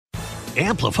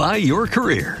Amplify your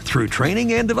career through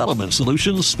training and development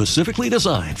solutions specifically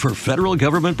designed for federal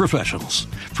government professionals.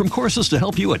 From courses to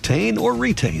help you attain or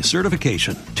retain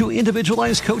certification, to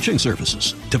individualized coaching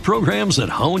services, to programs that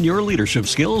hone your leadership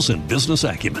skills and business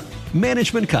acumen,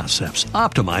 Management Concepts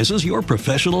optimizes your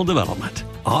professional development.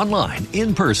 Online,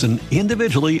 in person,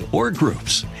 individually, or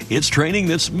groups, it's training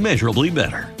that's measurably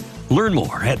better. Learn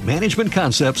more at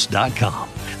managementconcepts.com.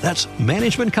 That's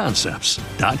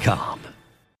managementconcepts.com.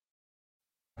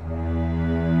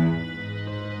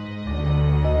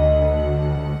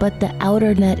 But the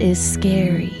outer net is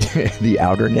scary. The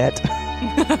outer net?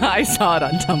 I saw it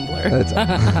on Tumblr.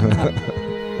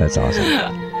 That's awesome.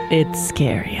 It's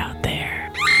scary out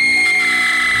there.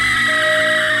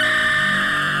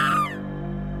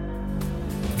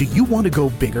 Do you want to go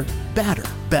bigger, badder,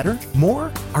 better,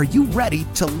 more? Are you ready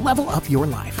to level up your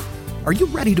life? Are you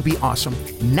ready to be awesome?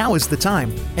 Now is the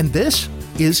time. And this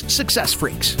is Success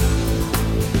Freaks.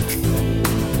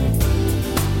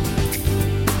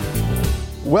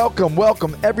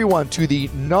 Welcome everyone to the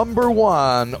number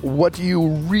one What Do You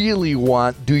Really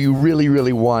Want? Do You Really,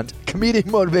 Really Want? Comedic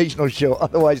motivational show,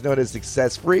 otherwise known as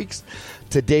Success Freaks.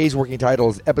 Today's working title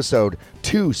is episode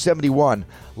 271,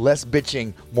 Less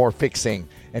Bitching, More Fixing.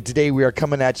 And today we are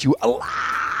coming at you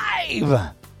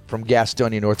alive from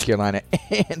Gastonia, North Carolina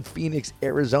and Phoenix,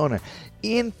 Arizona.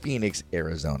 In Phoenix,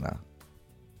 Arizona,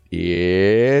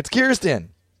 it's Kirsten.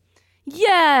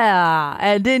 Yeah,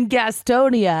 and in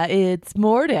Gastonia, it's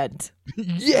Mordant.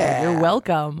 Yeah. You're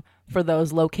welcome for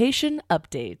those location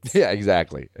updates. Yeah,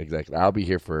 exactly. I'll be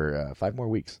here for 5 more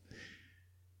weeks.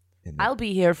 I'll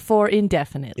be here for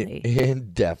indefinitely.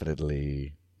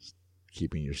 Indefinitely.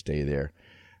 Keeping your stay there.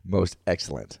 Most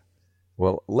excellent.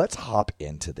 Well, let's hop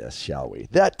into this, shall we?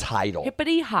 That title.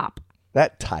 Hippity hop.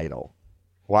 That title.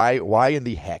 Why in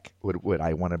the heck would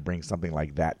I want to bring something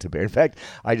like that to bear? In fact,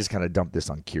 I just kind of dumped this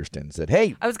on Kirsten and said,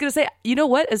 hey. I was going to say, you know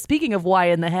what? Speaking of why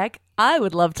in the heck, I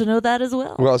would love to know that as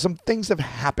well. Well, some things have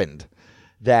happened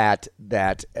that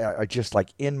are just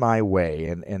like in my way.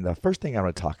 And the first thing I'm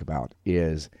going to talk about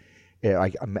is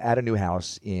I'm at a new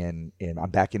house I'm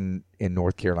back in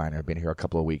North Carolina. I've been here a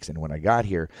couple of weeks. And when I got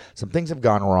here, some things have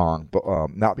gone wrong, but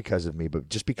not because of me, but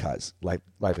just because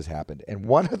life has happened. And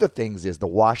one of the things is the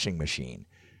washing machine.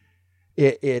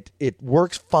 It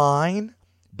works fine,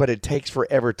 but it takes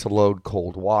forever to load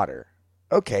cold water.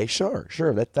 Okay, sure.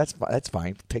 That's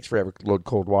fine. It takes forever to load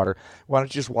cold water. Why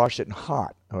don't you just wash it in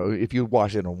hot? If you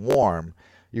wash it in warm,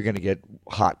 you're going to get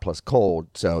hot plus cold.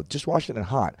 So just wash it in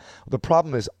hot. The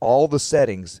problem is all the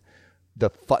settings, the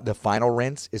final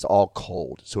rinse is all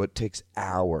cold, so it takes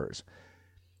hours.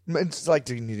 It's like,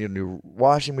 do you need a new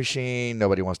washing machine?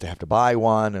 Nobody wants to have to buy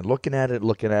one. And looking at it,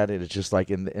 it's just like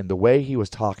in the way he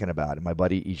was talking about it, my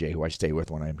buddy EJ, who I stay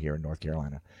with when I'm here in North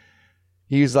Carolina,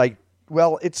 he was like,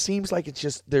 well, it seems like it's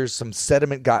just there's some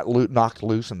sediment got knocked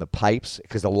loose in the pipes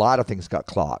because a lot of things got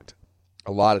clogged.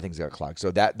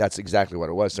 So that's exactly what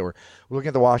it was. So we're looking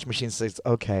at the washing machine and says,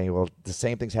 okay, well, the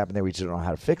same things happen there. We just don't know how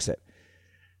to fix it.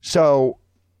 So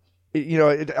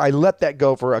I let that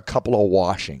go for a couple of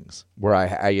washings where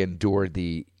I endured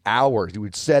the hours. You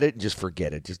would set it and just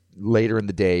forget it. Just later in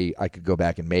the day, I could go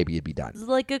back and maybe it'd be done. It's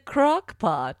like a crock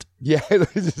pot. Yeah,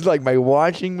 this is like my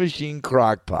washing machine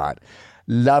crock pot.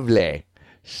 Lovely.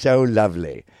 So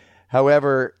lovely.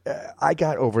 However, I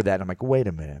got over that. And I'm like, wait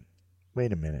a minute.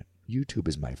 YouTube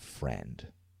is my friend.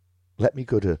 Let me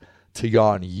go to y'all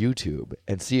on YouTube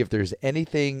and see if there's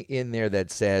anything in there that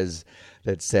says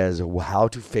how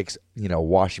to fix,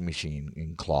 washing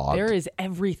machine clogged. There is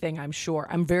everything, I'm sure.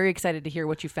 I'm very excited to hear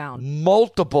what you found.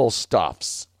 Multiple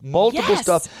stuff.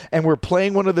 And we're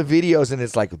playing one of the videos and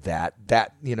it's like that,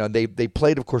 they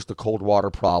played, of course, the cold water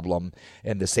problem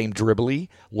and the same dribbly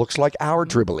looks like our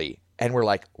dribbly. And we're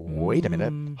like, wait a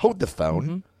minute, hold the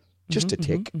phone, just a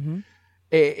tick.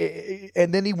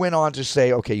 And then he went on to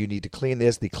say, okay, you need to clean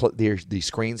this. The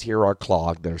screens here are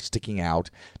clogged. They're sticking out.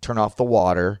 Turn off the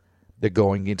water. They're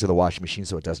going into the washing machine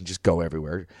so it doesn't just go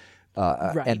everywhere.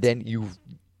 Right. And then you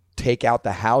take out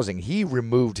the housing. He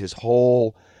removed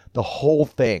the whole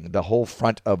thing, the whole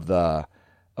front of the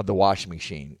washing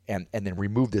machine, and then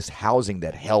removed this housing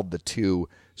that held the two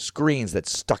screens that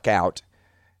stuck out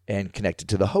and connected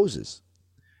to the hoses.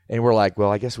 And we're like, well,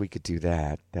 I guess we could do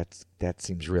that. That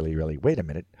seems really, really, wait a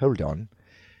minute, hold on.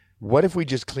 What if we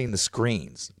just clean the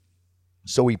screens?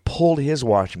 So we pulled his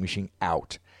washing machine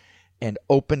out and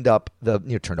opened up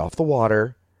turned off the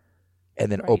water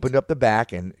and then opened up the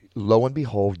back, and lo and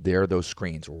behold, there are those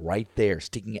screens right there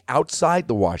sticking outside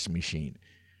the washing machine.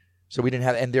 So we didn't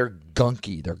have, and they're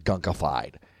gunky, they're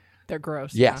gunkified. They're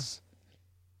gross. Yes. Yeah.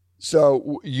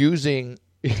 So using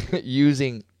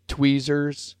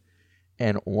tweezers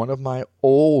and one of my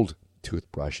old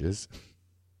toothbrushes,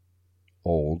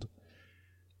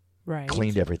 Right.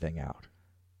 cleaned everything out.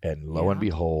 And lo and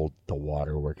behold, the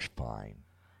water works fine.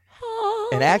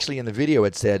 And actually, in the video,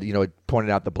 it said, it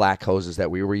pointed out the black hoses that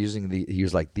we were using. He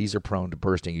was like, these are prone to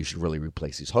bursting. You should really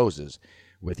replace these hoses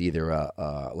with either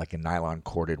like a nylon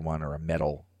corded one or a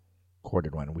metal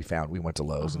corded one. And we went to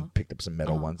Lowe's and picked up some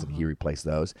metal ones, and he replaced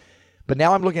those. But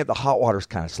now I'm looking at the hot water's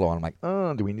kind of slow, and I'm like,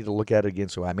 oh, do we need to look at it again?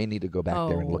 So I may need to go back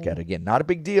there and look at it again. Not a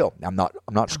big deal. I'm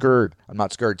not scared. I'm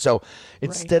not scared. So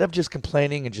instead of just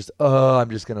complaining and just, I'm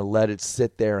just going to let it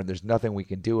sit there and there's nothing we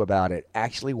can do about it,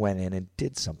 actually went in and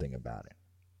did something about it.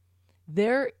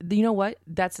 You know what?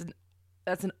 That's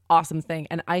an awesome thing.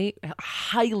 And I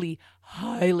highly,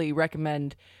 highly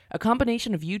recommend a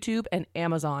combination of YouTube and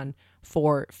Amazon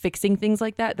for fixing things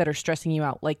like that are stressing you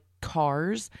out, like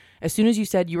cars. As soon as you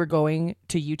said you were going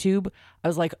to YouTube, I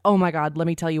was like, oh my God, let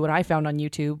me tell you what I found on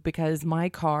YouTube, because my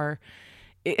car,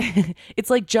 it's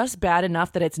like just bad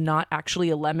enough that it's not actually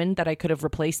a lemon, that I could have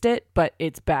replaced it, but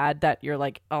it's bad that you're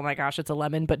like, oh my gosh, it's a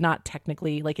lemon, but not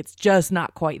technically, like it's just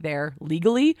not quite there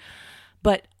legally.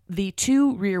 But the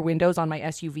two rear windows on my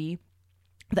SUV,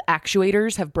 the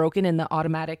actuators have broken in the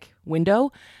automatic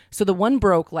window. So the one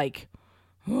broke like,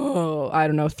 I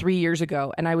don't know, 3 years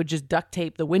ago. And I would just duct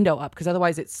tape the window up because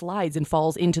otherwise it slides and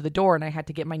falls into the door. And I had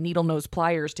to get my needle nose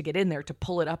pliers to get in there to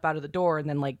pull it up out of the door and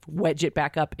then like wedge it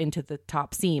back up into the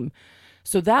top seam.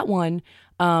 So that one,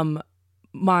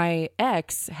 my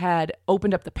ex had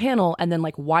opened up the panel and then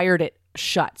like wired it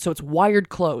shut. So it's wired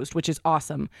closed, which is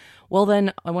awesome. Well,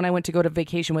 then when I went to go to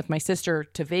vacation with my sister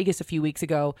to Vegas a few weeks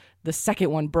ago, the second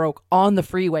one broke on the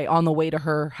freeway on the way to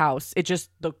her house. It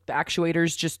just, the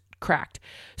actuators just cracked.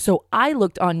 So I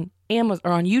looked on Amazon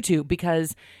or on YouTube,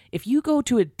 because if you go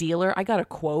to a dealer, I got a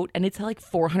quote and it's like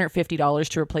 $450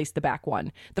 to replace the back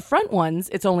one. The front ones,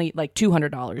 it's only like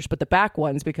 $200, but the back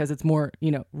ones, because it's more,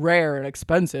 rare and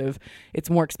expensive, it's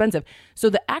more expensive.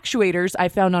 So the actuators I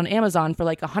found on Amazon for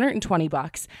like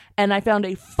 $120, and I found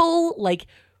a full like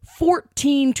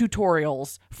 14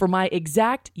 tutorials for my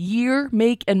exact year,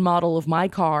 make, and model of my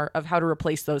car of how to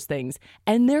replace those things.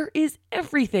 And there is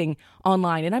everything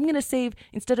online. And I'm going to save,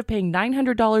 instead of paying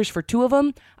 $900 for two of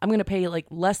them, I'm going to pay like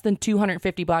less than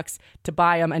 $250 to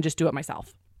buy them and just do it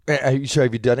myself. So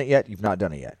have you done it yet? You've not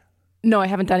done it yet. No, I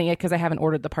haven't done it yet because I haven't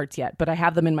ordered the parts yet, but I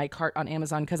have them in my cart on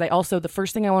Amazon, because the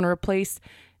first thing I want to replace,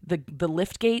 the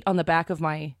lift gate on the back of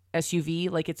my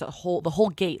SUV, like the whole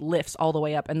gate lifts all the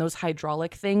way up, and those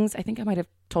hydraulic things, I think I might have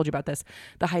told you about this,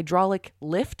 the hydraulic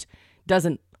lift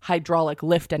doesn't hydraulic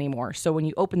lift anymore. So when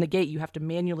you open the gate, you have to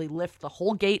manually lift the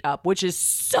whole gate up, which is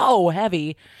so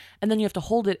heavy. And then you have to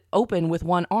hold it open with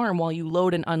one arm while you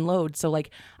load and unload. So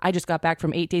like I just got back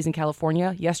from 8 days in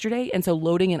California yesterday. And so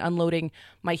loading and unloading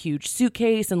my huge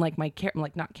suitcase and like my,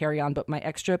 not carry-on, but my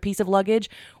extra piece of luggage,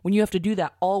 when you have to do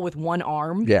that all with one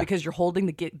arm because you're holding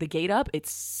the gate up, it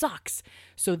sucks.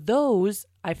 So those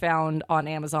I found on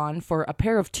Amazon for a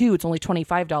pair of two. It's only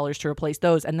 $25 to replace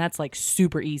those. And that's like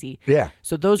super easy. Yeah.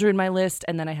 So those are in my list.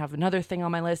 And then I have another thing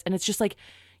on my list. And it's just like,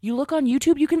 you look on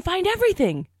YouTube, you can find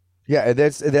everything. Yeah,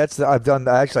 that's I've done.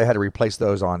 Actually, I had to replace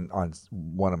those on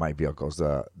one of my vehicles,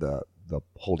 the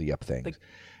holdy up things,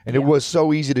 and it was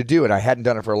so easy to do, and I hadn't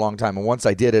done it for a long time. And once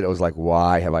I did it, it was like,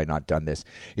 why have I not done this?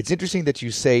 It's interesting that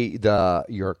you say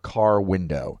your car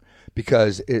window,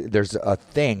 because there's a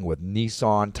thing with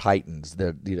Nissan Titans.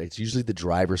 It's usually the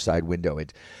driver's side window.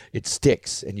 It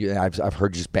sticks, and I've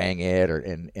heard just bang it,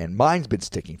 and mine's been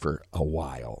sticking for a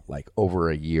while, like over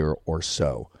a year or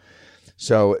so.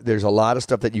 So there's a lot of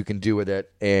stuff that you can do with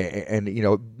it, and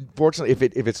fortunately,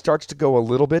 if it starts to go a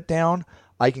little bit down,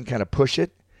 I can kind of push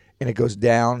it, and it goes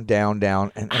down, down,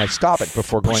 down, and I stop it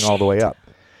before going all the way up.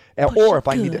 Or if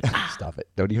I need to stop it,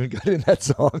 don't even get in that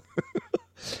song.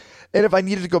 And if I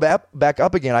needed to go back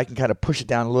up again, I can kind of push it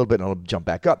down a little bit, and it'll jump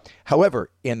back up. However,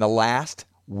 in the last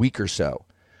week or so,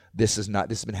 this has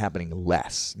been happening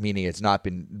less, meaning it's not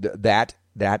been that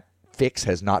fix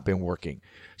has not been working.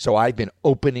 So I've been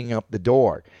opening up the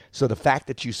door. So the fact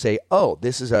that you say, oh,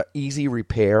 this is an easy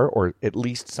repair, or at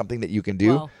least something that you can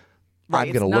do, I'm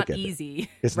going to look at it.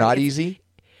 It's not easy?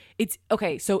 It's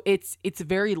okay. So it's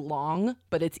very long,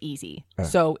 but it's easy.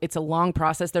 So it's a long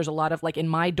process. There's a lot of, like in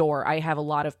my door, I have a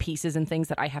lot of pieces and things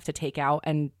that I have to take out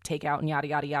and yada,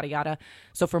 yada, yada, yada.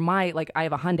 So for I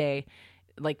have a Hyundai,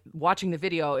 like watching the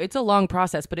video, it's a long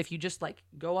process, but if you just like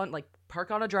go on, like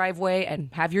park on a driveway and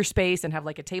have your space and have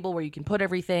like a table where you can put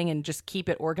everything and just keep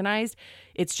it organized,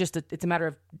 it's a matter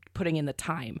of putting in the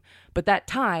time. But that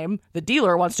time the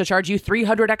dealer wants to charge you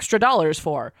 $300 extra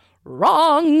for.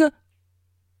 Wrong.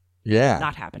 Yeah.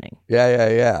 Not happening.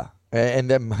 Yeah. And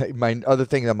then my other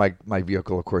thing that my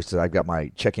vehicle, of course, is I've got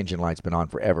my check engine light's been on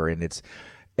forever, and it's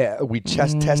we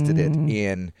just tested it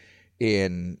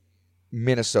in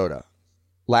Minnesota.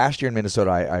 Last year in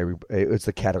Minnesota, it's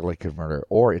the catalytic converter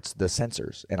or it's the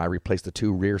sensors, and I replaced the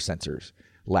 2 rear sensors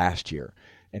last year.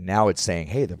 And now it's saying,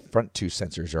 hey, the front 2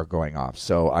 sensors are going off.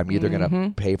 So I'm either going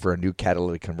to pay for a new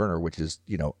catalytic converter, which is,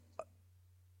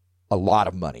 a lot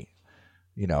of money.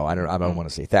 I don't want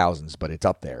to say thousands, but it's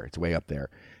up there. It's way up there.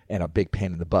 And a big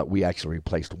pain in the butt. We actually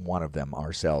replaced one of them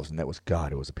ourselves, and it was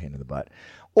a pain in the butt.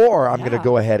 Or I'm going to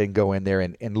go ahead and go in there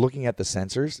and looking at the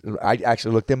sensors. I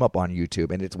actually looked them up on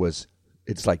YouTube, and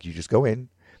it's like you just go in,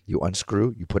 you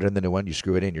unscrew, you put in the new one, you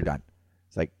screw it in, you're done.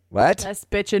 It's like, what? Less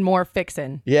bitching, more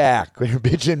fixing. Yeah,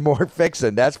 bitching, more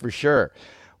fixing. That's for sure.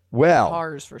 Well,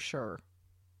 cars for sure.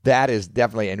 That is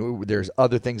definitely, and there's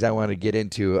other things I want to get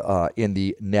into in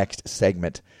the next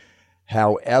segment.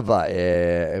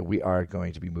 However, we are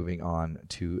going to be moving on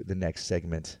to the next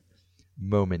segment,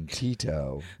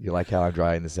 Momentito. You like how I'm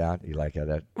drawing this out? You like how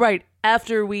that? Right.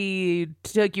 After we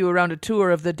took you around a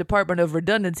tour of the Department of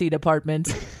Redundancy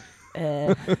Department,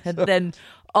 and then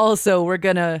also we're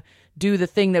going to do the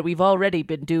thing that we've already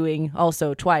been doing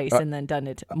also twice and then done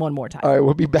it one more time. All right,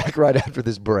 we'll be back right after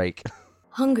this break.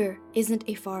 Hunger isn't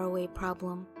a faraway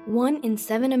problem. 1 in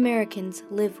 7 Americans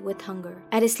live with hunger.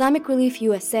 At Islamic Relief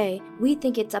USA, we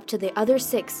think it's up to the other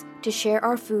 6 to share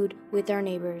our food with our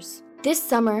neighbors. This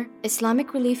summer,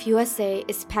 Islamic Relief USA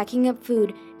is packing up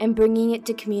food and bringing it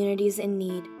to communities in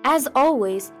need. As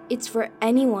always, it's for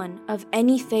anyone of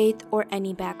any faith or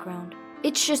any background.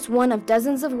 It's just one of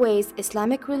dozens of ways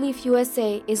Islamic Relief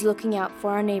USA is looking out for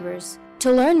our neighbors.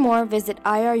 To learn more, visit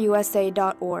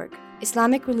irusa.org.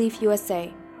 Islamic Relief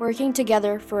USA, working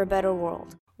together for a better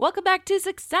world. Welcome back to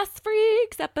Success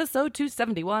Freaks, episode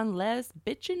 271, Less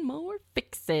Bitchin', More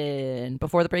Fixin'.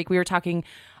 Before the break, we were talking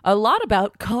a lot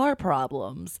about car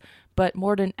problems, but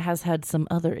Mordant has had some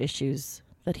other issues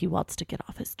that he wants to get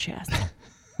off his chest.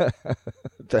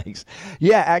 Thanks.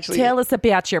 Yeah, actually. Tell us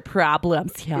about your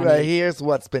problems, honey. Right, here's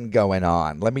what's been going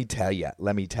on. Let me tell you.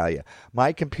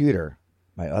 My computer,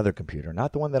 my other computer,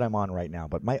 not the one that I'm on right now,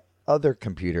 but my other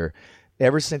computer,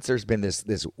 ever since there's been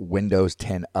this Windows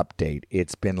 10 update,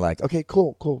 it's been like, okay,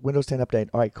 cool, Windows 10 update.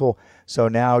 All right, cool. So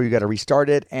now you got to restart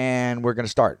it, and we're going to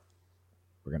start.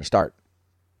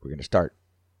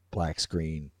 Black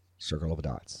screen, circle of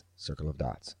dots, circle of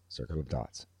dots, circle of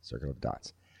dots, circle of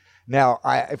dots. Now,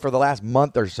 for the last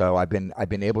month or so, I've been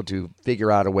able to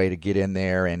figure out a way to get in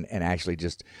there and actually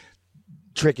just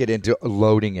trick it into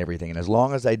loading everything. And as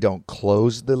long as I don't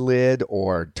close the lid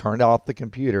or turn off the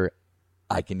computer,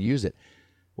 I can use it.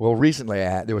 Well, recently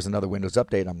there was another Windows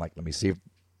update. I'm like, let me see if,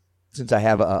 since I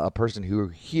have a person who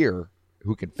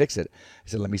can fix it, I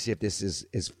said, let me see if this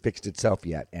is fixed itself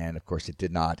yet. And of course it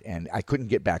did not. And I couldn't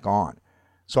get back on.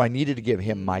 So I needed to give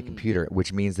him my computer,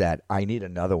 which means that I need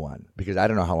another one because I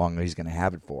don't know how long he's going to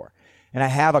have it for. And I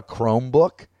have a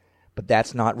Chromebook, but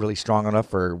that's not really strong enough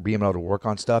for being able to work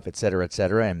on stuff, et cetera,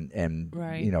 and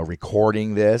right.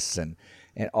 Recording this and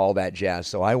all that jazz.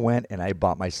 So I went and I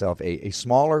bought myself a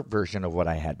smaller version of what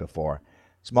I had before.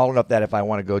 Small enough that if I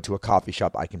want to go to a coffee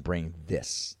shop, I can bring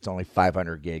this. It's only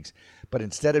 500 gigs. But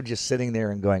instead of just sitting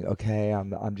there and going, okay,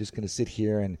 I'm just going to sit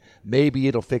here and maybe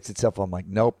it'll fix itself, I'm like,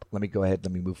 nope, let me go ahead,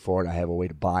 let me move forward. I have a way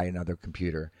to buy another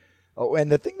computer. Oh,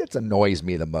 and the thing that annoys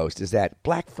me the most is that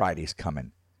Black Friday's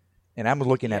coming. And I'm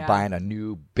looking at buying a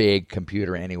new big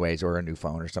computer anyways, or a new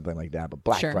phone or something like that. But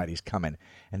Black Friday's coming.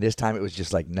 And this time it was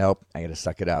just like, nope, I got to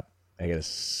suck it up. I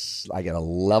got to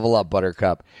level up,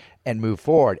 Buttercup, and move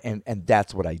forward. And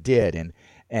that's what I did.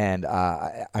 And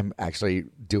I'm actually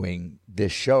doing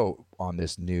this show on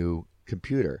this new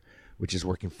computer, which is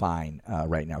working fine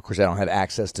right now. Of course, I don't have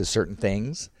access to certain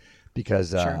things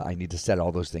because I need to set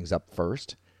all those things up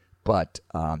first. But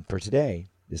for today,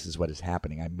 this is what is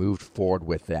happening. I moved forward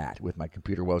with that, with my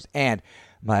computer woes. And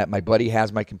my buddy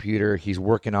has my computer. He's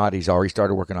working on it. He's already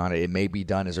started working on it. It may be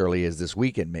done as early as this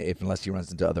week, unless he runs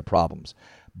into other problems.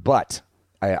 But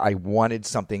I wanted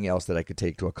something else that I could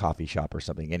take to a coffee shop or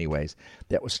something anyways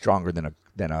that was stronger than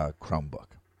a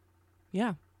Chromebook.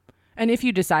 Yeah. And if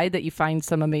you decide that you find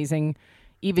some amazing,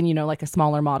 even, like a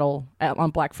smaller model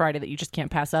on Black Friday that you just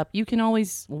can't pass up, you can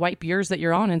always wipe yours that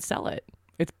you're on and sell it.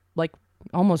 It's like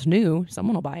almost new.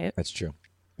 Someone will buy it. That's true.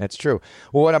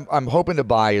 Well, what I'm hoping to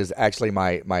buy is actually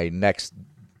my next,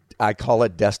 I call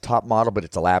it desktop model, but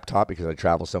it's a laptop because I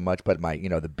travel so much, but my,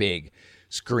 the big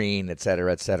screen, et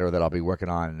cetera, that I'll be working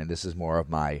on. And this is more of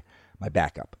my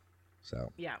backup.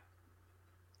 So, yeah.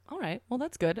 All right. Well,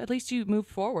 that's good. At least you moved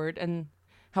forward, and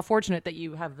how fortunate that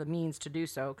you have the means to do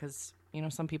so, because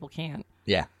some people can't.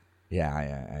 Yeah. Yeah,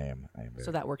 I am very,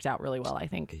 So that worked out really well, I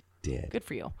think. It did. Good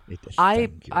for you. It did. I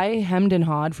Thank you. hemmed and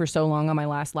hawed for so long on my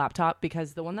last laptop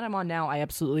because the one that I'm on now I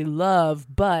absolutely love,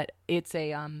 but it's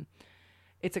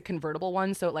a convertible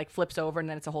one, so it like flips over and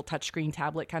then it's a whole touchscreen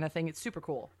tablet kind of thing. It's super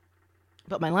cool.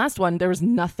 But my last one, there was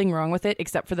nothing wrong with it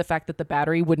except for the fact that the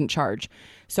battery wouldn't charge.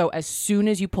 So as soon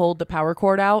as you pulled the power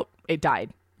cord out, it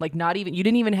died. Like you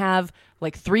didn't even have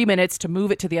like 3 minutes to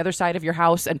move it to the other side of your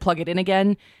house and plug it in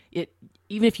again.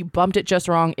 Even if you bumped it just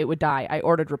wrong, it would die. I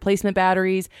ordered replacement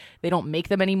batteries. They don't make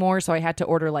them anymore, so I had to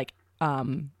order like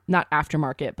not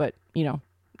aftermarket, but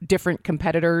different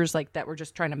competitors like that were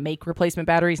just trying to make replacement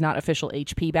batteries, not official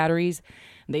HP batteries.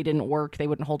 They didn't work. They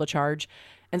wouldn't hold a charge.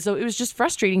 And so it was just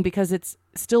frustrating because it's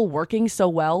still working so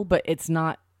well, but it's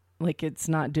not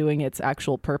doing its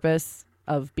actual purpose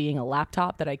of being a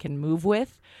laptop that I can move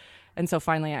with. And so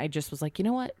finally I just was like, you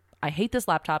know what? I hate this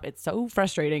laptop. It's so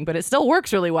frustrating, but it still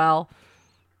works really well.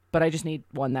 But I just need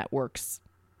one that works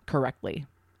correctly.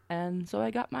 And so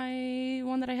I got my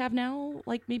one that I have now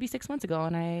like maybe 6 months ago,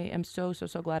 and I am so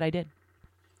glad I did.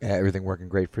 Everything working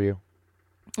great for you?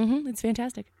 Mm-hmm. It's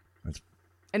fantastic.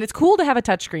 And it's cool to have a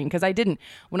touchscreen because I didn't.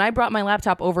 When I brought my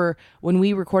laptop over when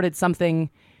we recorded something,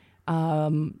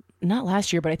 not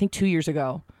last year, but I think 2 years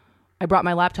ago, I brought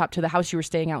my laptop to the house you were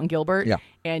staying out in Gilbert,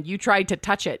 and you tried to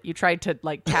touch it. You tried to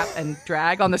like tap and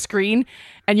drag on the screen,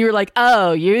 and you were like,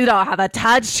 "Oh, you don't have a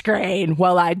touch screen."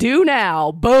 Well, I do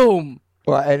now. Boom.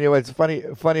 Well, and what's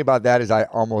funny about that is I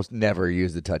almost never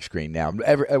use the touchscreen now.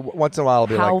 Once in a while I'll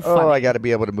be like, "Oh, I got to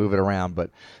be able to move it around,"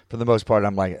 but for the most part,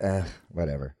 I'm like,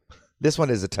 whatever. This one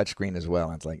is a touchscreen as well.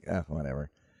 And it's like, whatever.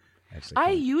 I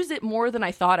use it more than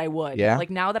I thought I would. Yeah? Like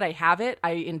now that I have it,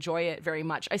 I enjoy it very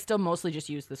much. I still mostly just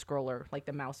use the scroller, like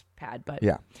the mouse pad, but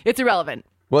it's irrelevant.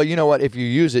 Well, you know what? If you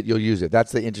use it, you'll use it.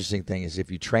 That's the interesting thing is if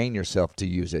you train yourself to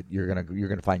use it, you're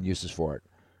gonna find uses for it.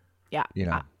 Yeah.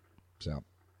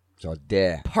 So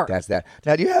that's that.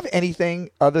 Now, do you have anything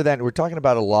other than we're talking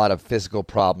about a lot of physical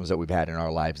problems that we've had in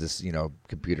our lives? This,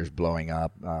 computers blowing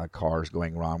up, cars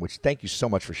going wrong. Which thank you so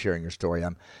much for sharing your story.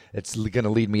 It's going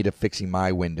to lead me to fixing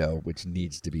my window, which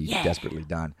needs to be desperately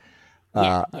done.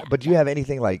 But do you have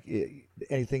anything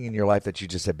anything in your life that you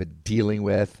just have been dealing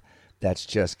with? That's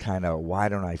just kind of why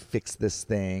don't I fix this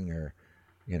thing or,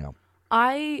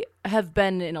 I have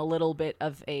been in a little bit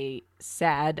of a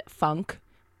sad funk.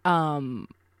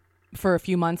 For a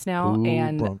few months now. Ooh,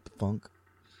 and funk.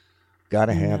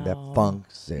 Gotta have that funk.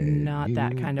 Not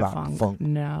that kind of funk.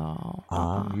 No.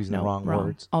 I'm using the wrong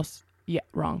words.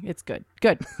 Wrong. It's good.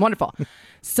 Good. Wonderful.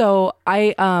 So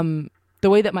I, the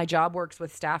way that my job works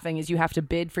with staffing is you have to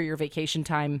bid for your vacation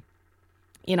time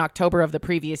in October of the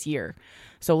previous year.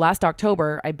 So last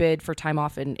October, I bid for time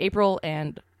off in April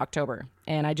and October.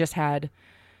 And I just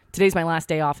today's my last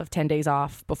day off of 10 days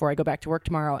off before I go back to work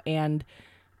tomorrow. And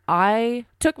I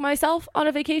took myself on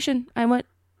a vacation. I went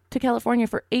to California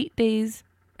for 8 days,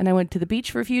 and I went to the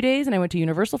beach for a few days, and I went to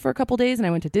Universal for a couple days, and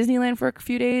I went to Disneyland for a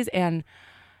few days, and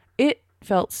it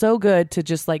felt so good to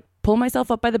just like pull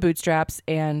myself up by the bootstraps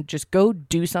and just go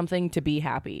do something to be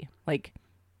happy. Like,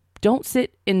 don't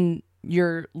sit in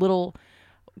your little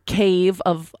cave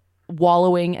of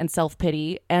wallowing and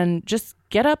self-pity and just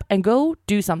get up and go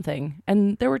do something.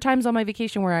 And there were times on my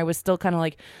vacation where I was still kind of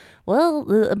like, well,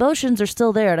 the emotions are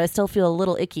still there and I still feel a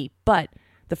little icky. But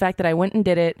the fact that I went and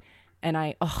did it and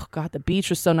the beach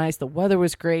was so nice. The weather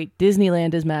was great.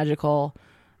 Disneyland is magical.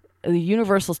 The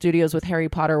Universal Studios with Harry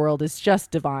Potter World is just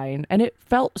divine. And it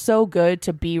felt so good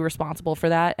to be responsible for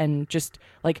that and just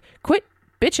like quit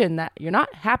bitching that you're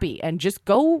not happy and just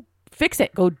go fix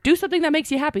it. Go do something that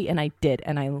makes you happy. And I did.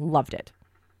 And I loved it.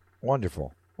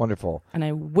 Wonderful. And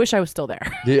I wish I was still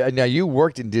there. Now, you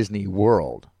worked in Disney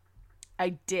World. I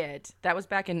did. That was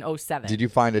back in 2007. Did you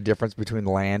find a difference between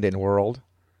land and world?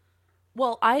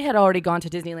 Well, I had already gone to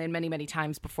Disneyland many, many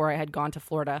times before I had gone to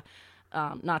Florida.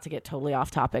 Not to get totally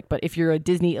off topic, but if you're a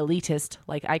Disney elitist,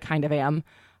 like I kind of am,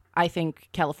 I think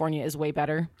California is way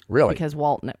better. Really? Because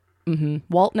Walt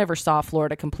never saw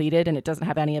Florida completed, and it doesn't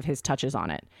have any of his touches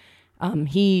on it.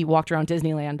 He walked around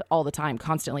Disneyland all the time,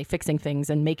 constantly fixing things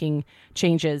and making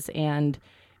changes, and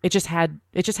it just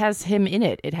has him in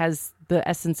it. It has the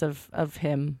essence of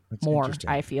him. That's more,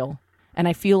 I feel. And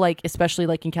I feel like, especially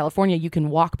like in California, you can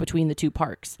walk between the two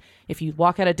parks. If you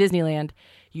walk out of Disneyland,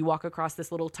 you walk across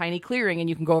this little tiny clearing and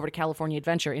you can go over to California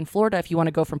Adventure. In Florida, if you want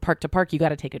to go from park to park, you got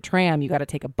to take a tram, you got to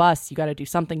take a bus, you got to do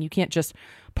something. You can't just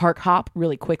park hop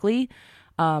really quickly.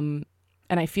 And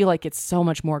I feel like it's so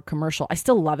much more commercial. I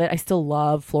still love it. I still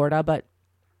love Florida, but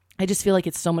I just feel like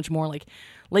it's so much more like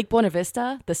Lake Buena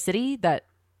Vista, the city that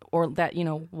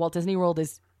Walt Disney World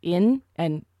is in,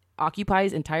 and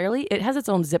occupies entirely, it has its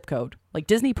own zip code. Like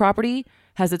Disney property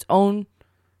has its own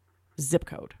zip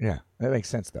code. Yeah, that makes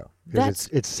sense though. Because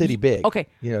it's city big. Okay.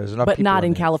 You know, there's enough but people not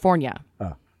in there. California.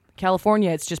 Oh.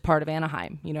 California, it's just part of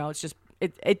Anaheim. You know, it's just,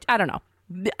 I don't know.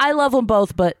 I love them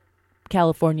both, but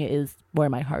California is where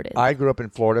my heart is. I grew up in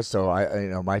Florida, so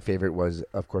my favorite was,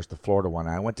 of course, the Florida one.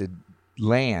 I went to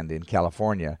land in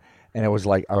California, and it was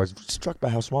like I was struck by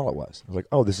how small it was. I was like,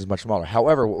 oh, this is much smaller.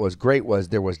 However, what was great was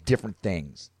there was different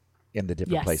things in the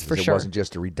different Yes, places. for It sure. wasn't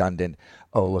just a redundant.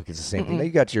 Oh, look, it's the same thing. Now, you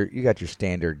got your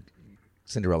standard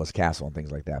Cinderella's Castle and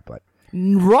things like that, but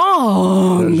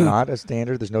Wrong. there's not a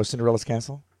standard. There's no Cinderella's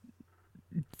Castle.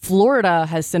 Florida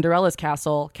has Cinderella's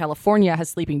castle. California has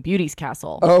Sleeping Beauty's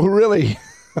castle. Oh, really?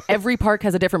 Every park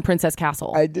has a different princess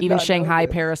castle. I did Even not know Shanghai,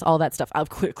 that. Paris, all that stuff.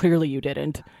 Clearly you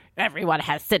didn't. Everyone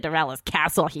has Cinderella's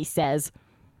castle, he says.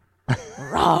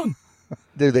 Wrong.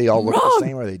 Do they all look Wrong. the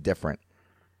same, or are they different?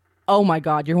 Oh my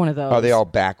God, you're one of those. Are they all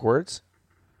backwards?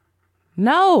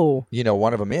 No. You know,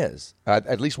 one of them is.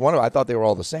 At least one of them. I thought they were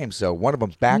all the same, so one of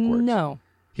them's backwards. No.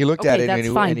 He looked Okay, at it that's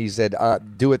and fine. he said,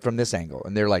 do it from this angle.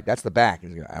 And they're like, that's the back.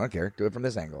 And he's like, I don't care. Do it from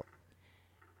this angle.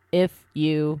 If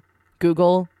you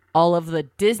Google all of the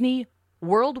Disney,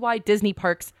 worldwide Disney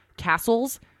parks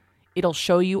castles, it'll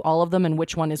show you all of them and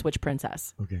which one is which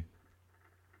princess. Okay.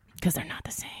 Because they're not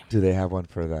the same. Do they have one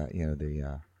for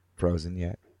the Frozen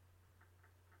yet?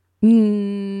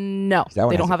 No. That one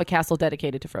They has don't a- have a castle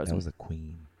dedicated to That Frozen. was a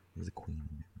queen. It was a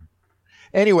queen.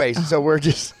 Anyway, so we're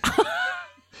just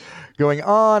going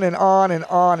on and on and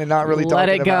on and not really Let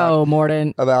talking it go,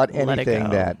 Morden. about Let it anything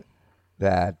go.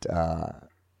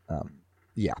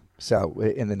 yeah. So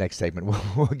in the next segment,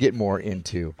 we'll get more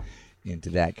into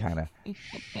that kind of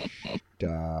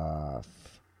stuff.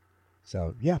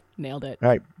 So yeah. Nailed it. All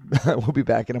right. We'll be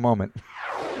back in a moment.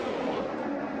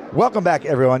 Welcome back,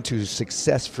 everyone, to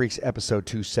Success Freaks episode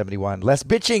 271. Less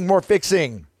bitching, more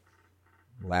fixing.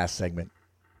 Last segment.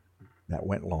 That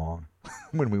went long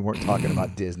when we weren't talking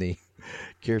about Disney.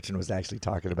 Kirsten was actually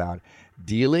talking about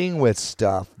dealing with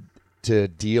stuff to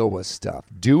deal with stuff,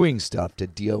 doing stuff to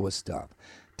deal with stuff.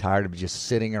 Tired of just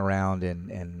sitting around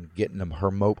and getting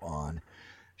her mope on.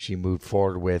 She moved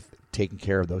forward with taking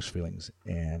care of those feelings,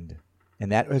 and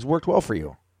that has worked well for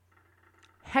you.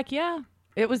 Heck yeah.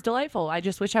 It was delightful. I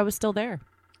just wish I was still there.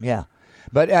 Yeah.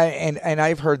 But and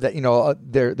I've heard that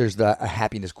there's a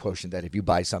happiness quotient that if you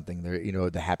buy something,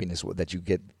 the happiness that you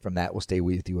get from that will stay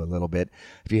with you a little bit.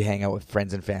 If you hang out with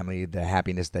friends and family, the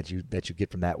happiness that you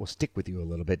get from that will stick with you a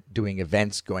little bit. Doing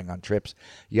events, going on trips,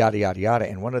 yada yada yada.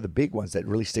 And one of the big ones that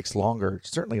really sticks longer,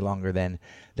 certainly longer than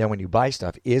when you buy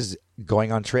stuff, is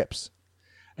going on trips.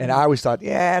 And I always thought,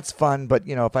 yeah, it's fun, but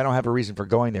if I don't have a reason for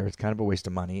going there, it's kind of a waste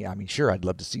of money. I mean, sure, I'd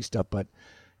love to see stuff, but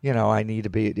I need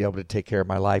to be able to take care of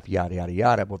my life, yada, yada,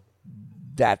 yada. Well,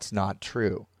 that's not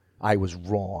true. I was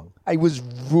wrong.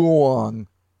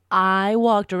 I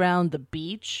walked around the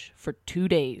beach for 2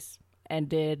 days and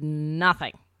did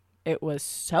nothing. It was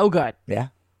so good. Yeah.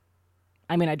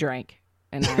 I mean, I drank.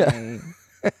 And I...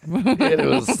 It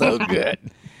was so good.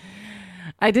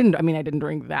 I didn't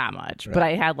drink that much, but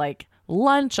I had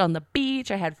lunch on the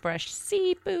beach. I had fresh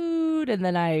seafood, and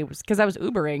then because I was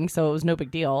Ubering, so it was no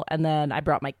big deal. And then I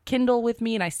brought my Kindle with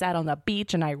me, and I sat on the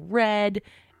beach and I read,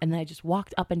 and then I just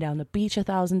walked up and down the beach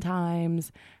 1,000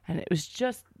 times, and it was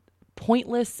just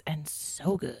pointless and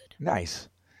so good. Nice.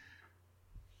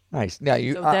 Now So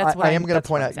that's what I am going to that's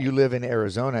point what out I'm you saying. live in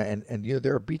Arizona, and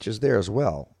there are beaches there as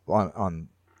well on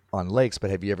lakes. But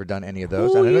have you ever done any of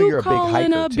those? Who And I know you you're a big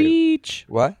calling hiker a too. beach?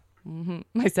 What?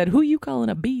 I said, who you calling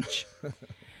a beach?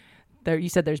 You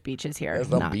said there's beaches here. There's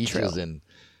some Not beaches true. in.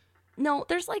 No,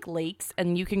 there's lakes,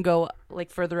 and you can go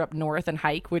further up north and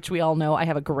hike, which we all know I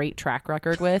have a great track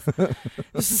record with.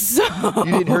 So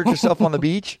You didn't hurt yourself on the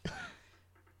beach?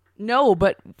 no,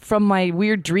 but from my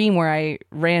weird dream where I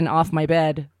ran off my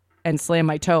bed and slammed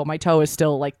my toe is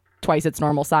still twice its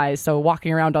normal size. So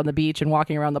walking around on the beach and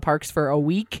walking around the parks for a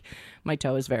week, my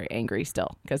toe is very angry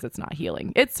still because it's not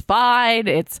healing. It's fine.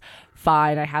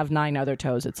 I have 9 other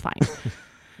toes. It's fine.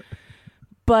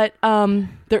 But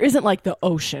there isn't the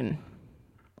ocean.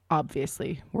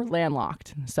 Obviously, we're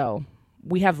landlocked. So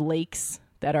we have lakes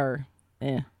that are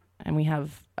and we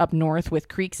have up north with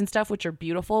creeks and stuff, which are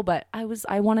beautiful. But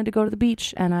I wanted to go to the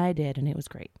beach, and I did, and it was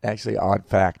great. Actually, odd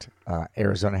fact,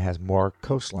 Arizona has more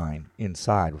coastline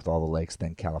inside with all the lakes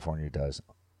than California does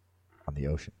on the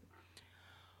ocean.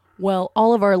 Well,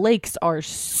 all of our lakes are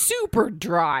super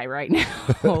dry right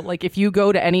now. If you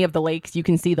go to any of the lakes, you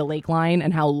can see the lake line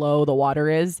and how low the water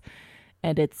is,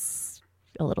 and it's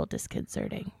a little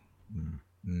disconcerting.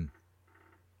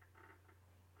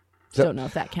 So Don't know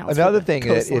if that counts. Another for the thing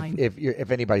that coastline.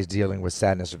 if anybody's dealing with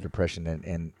sadness or depression,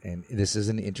 and this is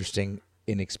an interesting,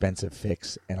 inexpensive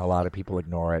fix, and a lot of people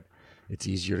ignore it. It's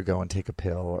easier to go and take a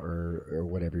pill or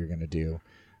whatever you're going to do,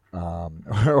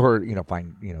 or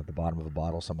find the bottom of a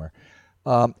bottle somewhere.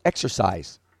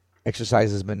 Exercise.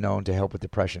 Exercise has been known to help with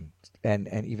depression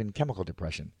and even chemical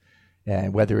depression,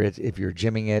 and whether it's if you're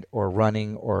gymming it or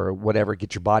running or whatever,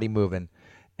 get your body moving.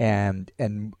 And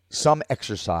some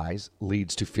exercise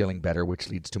leads to feeling better, which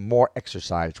leads to more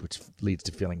exercise, which leads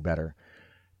to feeling better.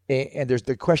 And there's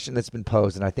the question that's been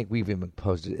posed, and I think we've even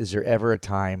posed it, is there ever a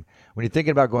time when you're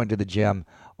thinking about going to the gym,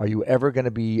 are you ever going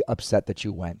to be upset that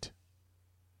you went?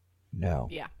 No.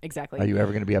 Yeah, exactly. Are you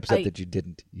ever going to be upset that you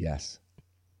didn't? Yes.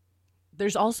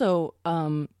 There's also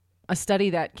a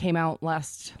study that came out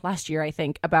last year, I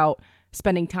think, about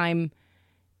spending time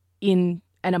in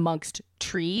and amongst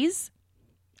trees.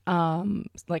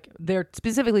 Like they're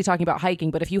specifically talking about hiking,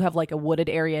 but if you have like a wooded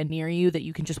area near you that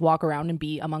you can just walk around and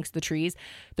be amongst the trees,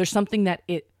 there's something that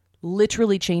it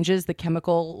literally changes the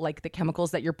chemicals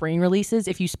that your brain releases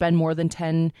if you spend more than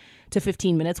 10 to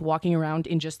 15 minutes walking around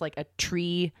in just like a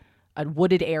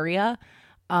wooded area.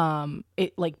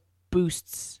 It like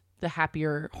boosts the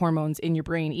happier hormones in your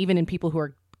brain, even in people who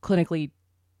are clinically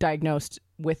diagnosed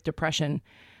with depression.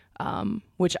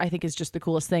 Which I think is just the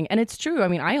coolest thing. And it's true. I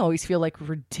mean, I always feel like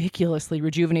ridiculously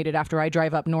rejuvenated after I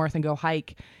drive up north and go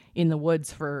hike in the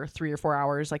woods for 3 or 4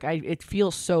 hours. Like it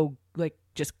feels so like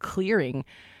just clearing.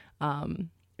 And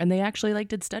they actually like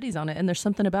did studies on it. And there's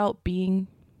something about being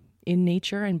in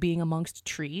nature and being amongst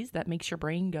trees that makes your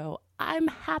brain go, I'm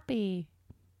happy.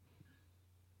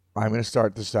 I'm going to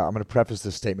start this out. I'm going to preface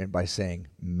this statement by saying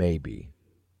maybe.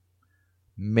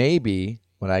 Maybe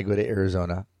when I go to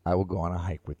Arizona, I will go on a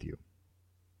hike with you.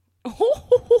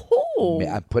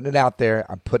 I'm putting it out there.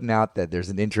 I'm putting out that there's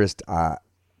an interest.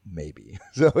 Maybe.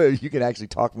 So you can actually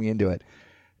talk me into it.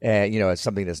 And, it's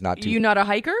something that's not too... You not a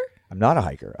hiker? I'm not a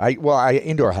hiker. I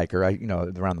indoor hiker,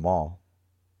 around the mall.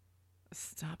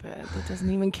 Stop it. That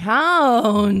doesn't even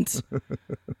count.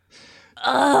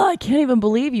 I can't even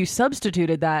believe you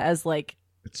substituted that as like...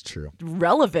 It's true.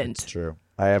 Relevant. It's true.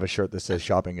 I have a shirt that says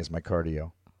shopping is my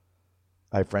cardio.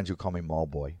 I have friends who call me mall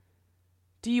boy.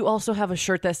 Do you also have a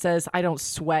shirt that says, I don't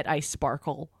sweat, I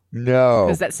sparkle? No.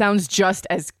 Because that sounds just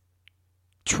as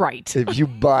trite. If you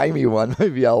buy me one,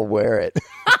 maybe I'll wear it.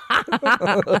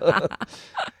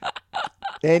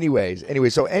 Anyways,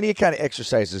 so any kind of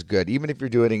exercise is good, even if you're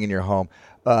doing it in your home.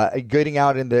 Getting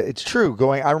out it's true.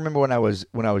 I remember when I was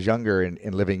younger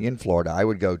and living in Florida, I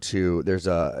would go to,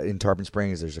 in Tarpon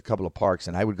Springs, there's a couple of parks,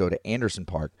 and I would go to Anderson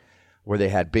Park, where they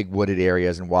had big wooded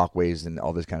areas and walkways and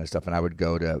all this kind of stuff. And I would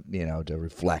go to, to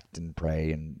reflect and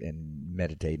pray and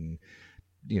meditate and,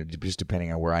 just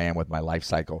depending on where I am with my life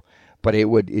cycle. But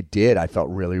I felt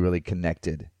really, really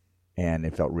connected, and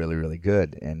it felt really, really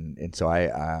good. And so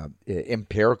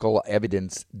empirical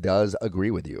evidence does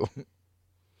agree with you.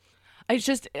 It's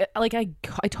just like, I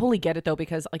totally get it though,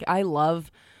 because like I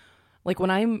love, like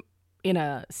when I'm in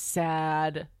a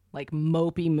sad, like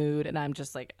mopey mood and I'm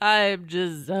just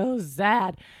so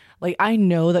sad. Like I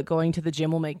know that going to the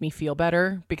gym will make me feel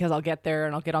better because I'll get there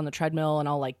and I'll get on the treadmill and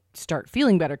I'll like start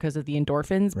feeling better because of the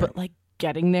endorphins. Right. But like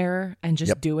getting there and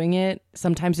just doing it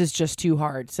sometimes is just too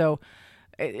hard. So,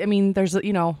 I mean, there's,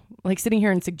 like sitting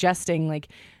here and suggesting like,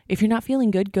 if you're not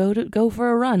feeling good, go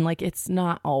for a run. Like it's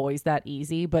not always that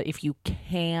easy, but if you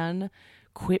can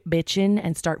quit bitching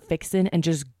and start fixing and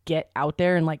just get out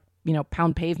there and like,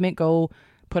 pound pavement, go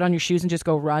put on your shoes and just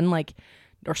go run, like,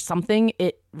 or something,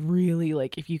 it really,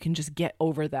 like, if you can just get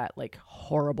over that, like,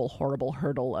 horrible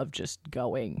hurdle of just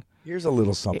going. Here's a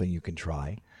little something you can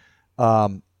try.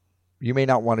 You may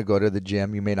not want to go to the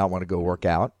gym. You may not want to go work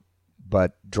out,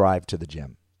 but drive to the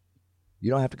gym.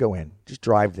 You don't have to go in. Just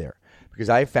drive there. Because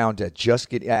I found that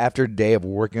after a day of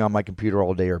working on my computer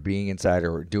all day or being inside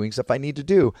or doing stuff I need to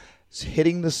do, it's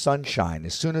hitting the sunshine.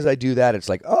 As soon as I do that, it's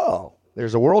like, oh,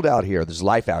 there's a world out here. There's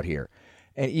life out here.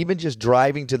 And even just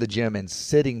driving to the gym and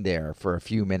sitting there for a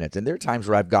few minutes. And there are times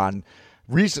where I've gone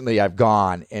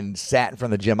and sat in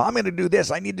front of the gym. I'm going to do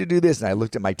this. I need to do this. And I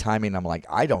looked at my timing and I'm like,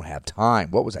 I don't have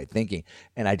time. What was I thinking?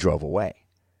 And I drove away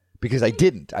because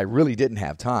I really didn't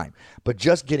have time. But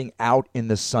just getting out in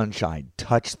the sunshine,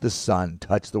 touch the sun,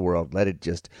 touch the world, let it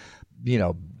just,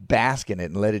 bask in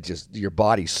it and let it just, your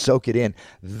body soak it in.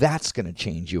 That's going to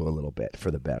change you a little bit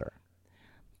for the better.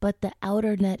 But the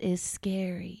outer net is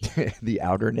scary. The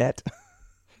outer net?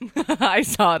 I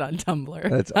saw it on Tumblr.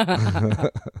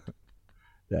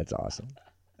 That's awesome.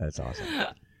 That's awesome.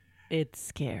 It's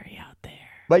scary out there.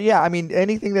 But yeah, I mean,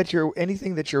 anything that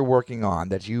you're working on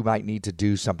that you might need to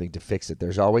do something to fix it.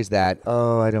 There's always that,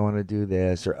 oh, I don't want to do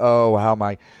this, or oh, how am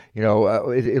I?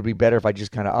 It'd be better if I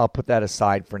just I'll put that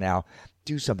aside for now.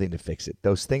 Do something to fix it.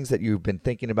 Those things that you've been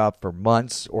thinking about for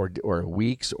months or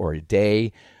weeks or a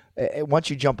day. Once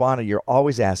you jump on it, you're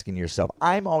always asking yourself.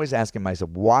 I'm always asking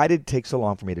myself, why did it take so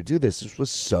long for me to do this? This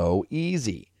was so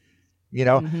easy.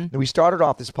 We started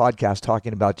off this podcast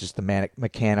talking about just the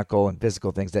mechanical and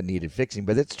physical things that needed fixing,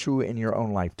 but it's true in your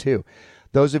own life too.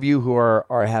 Those of you who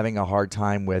are having a hard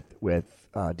time with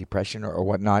depression or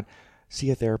whatnot, see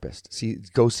a therapist.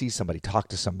 Go see somebody. Talk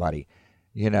to somebody.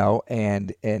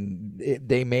 And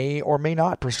they may or may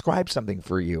not prescribe something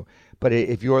for you. But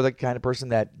if you're the kind of person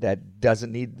that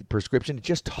doesn't need the prescription,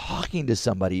 just talking to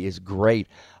somebody is great.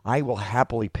 I will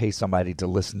happily pay somebody to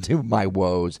listen to my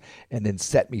woes and then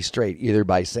set me straight, either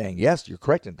by saying, yes, you're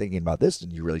correct in thinking about this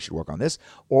and you really should work on this,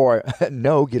 or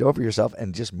no, get over yourself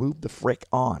and just move the frick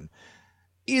on.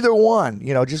 Either one,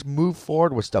 just move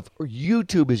forward with stuff. Or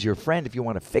YouTube is your friend if you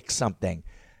want to fix something.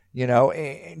 And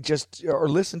or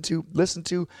listen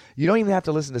to, you don't even have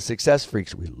to listen to Success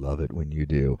Freaks. We love it when you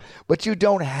do, but you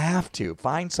don't have to.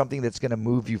 Find something that's going to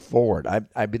move you forward.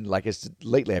 I've been, like I said,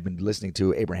 lately I've been listening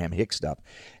to Abraham Hicks stuff.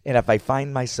 And if I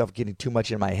find myself getting too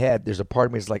much in my head, there's a part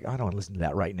of me that's like, I don't want to listen to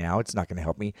that right now. It's not going to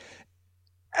help me.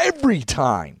 Every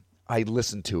time I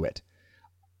listen to it,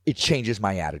 it changes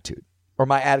my attitude, or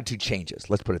my attitude changes.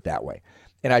 Let's put it that way.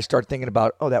 And I start thinking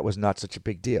about, oh, that was not such a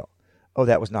big deal. Oh,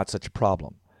 that was not such a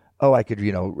problem. Oh, I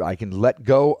can let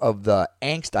go of the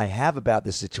angst I have about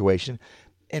this situation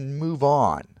and move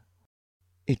on.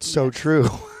 It's so true.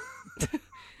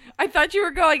 I thought you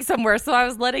were going somewhere, so I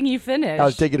was letting you finish. I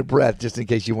was taking a breath just in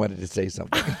case you wanted to say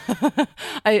something.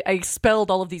 I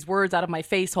expelled all of these words out of my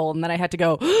face hole, and then I had to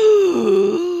go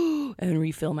and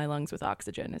refill my lungs with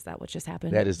oxygen. Is that what just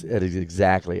happened? That is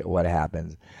exactly what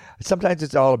happens. Sometimes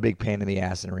it's all a big pain in the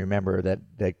ass, and remember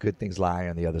that good things lie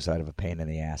on the other side of a pain in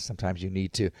the ass. Sometimes you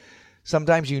need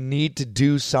to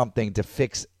do something to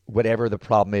fix whatever the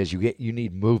problem is. You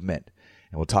need movement,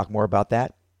 and we'll talk more about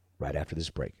that right after this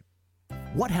break.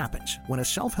 What happens when a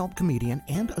self-help comedian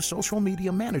and a social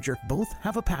media manager both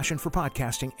have a passion for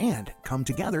podcasting and come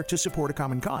together to support a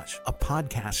common cause? A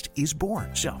podcast is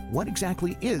born. So what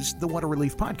exactly is the What a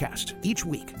Relief Podcast? Each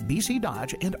week, BC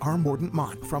Dodge and R. Mordaunt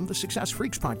Mont from the Success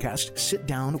Freaks podcast sit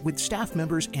down with staff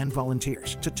members and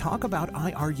volunteers to talk about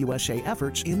IRUSA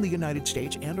efforts in the United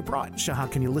States and abroad. So how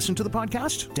can you listen to the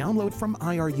podcast? Download from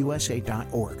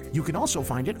irusa.org. You can also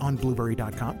find it on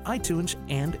Blueberry.com, iTunes,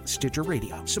 and Stitcher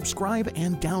Radio. Subscribe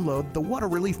and download the What a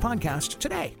Relief Podcast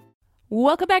today.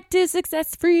 Welcome back to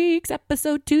Success Freaks,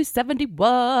 episode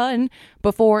 271.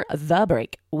 Before the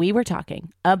break, we were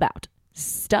talking about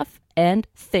stuff and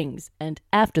things. And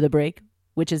after the break,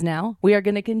 which is now, we are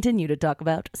going to continue to talk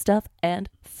about stuff and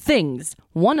things.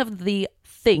 One of the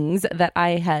things that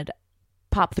I had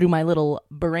popped through my little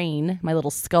brain, my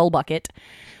little skull bucket,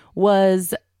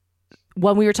 was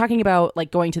when we were talking about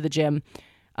like going to the gym.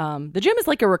 The gym is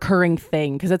like a recurring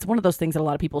thing because it's one of those things that a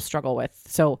lot of people struggle with.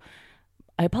 So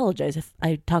I apologize if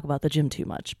I talk about the gym too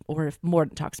much, or if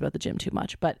Mordaunt talks about the gym too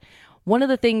much. But one of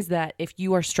the things that if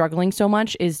you are struggling so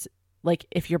much is like,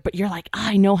 but you're like,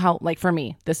 I know how, like for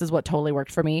me, this is what totally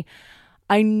worked for me.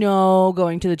 I know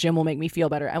going to the gym will make me feel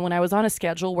better. And when I was on a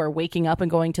schedule where waking up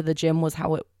and going to the gym was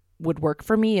how it would work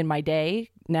for me in my day,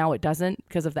 now it doesn't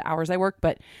because of the hours I work,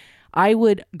 but I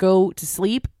would go to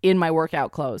sleep in my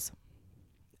workout clothes.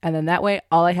 And then that way,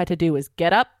 all I had to do was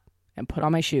get up and put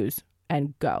on my shoes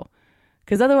and go.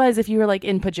 Because otherwise, if you were like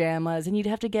in pajamas and you'd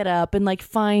have to get up and like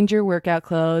find your workout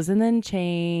clothes and then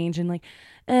change and like,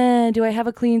 do I have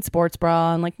a clean sports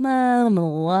bra? And like, la,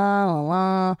 la,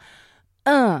 la,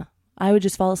 la. I would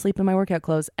just fall asleep in my workout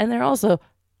clothes. And they're also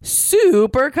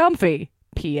super comfy.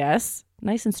 P.S.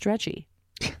 Nice and stretchy.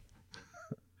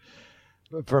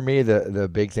 For me, the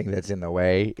big thing that's in the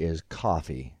way is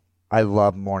coffee. I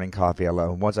love morning coffee.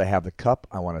 Once I have the cup,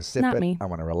 I want to sip Not it. me. I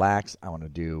want to relax. I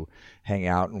want to hang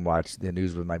out and watch the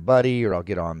news with my buddy, or I'll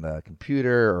get on the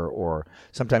computer, or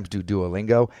sometimes do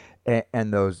Duolingo.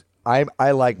 And those, I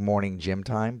like morning gym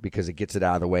time because it gets it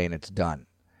out of the way and it's done.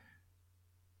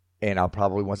 And I'll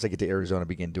probably, once I get to Arizona,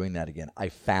 begin doing that again. I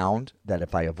found that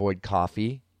if I avoid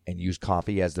coffee and use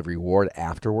coffee as the reward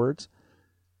afterwards,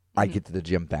 I get to the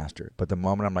gym faster. But the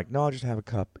moment I'm like, no, I'll just have a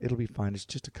cup. It'll be fine. It's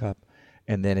just a cup.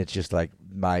 And then it's just like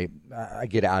I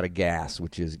get out of gas,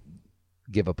 which is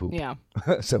give a poop. Yeah.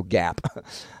 So gap.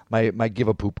 My give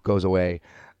a poop goes away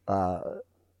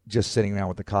just sitting around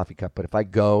with the coffee cup. But if I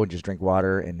go and just drink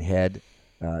water and head,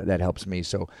 That helps me.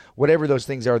 So whatever those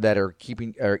things are that are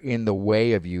in the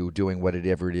way of you doing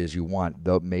whatever it is you want,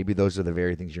 though, maybe those are the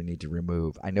very things you need to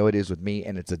remove. I know it is with me,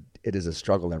 and it is a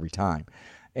struggle every time.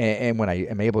 And when I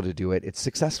am able to do it, it's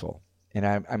successful. And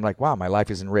I'm like, wow, my life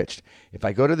is enriched. If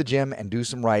I go to the gym and do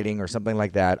some writing or something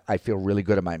like that, I feel really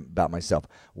good about myself.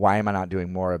 Why am I not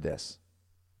doing more of this?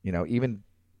 Even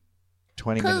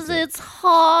 20 minutes. Because it's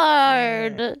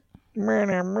hard.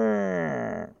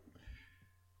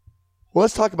 Well,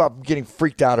 let's talk about getting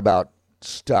freaked out about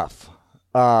stuff.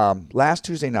 Last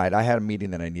Tuesday night, I had a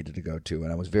meeting that I needed to go to,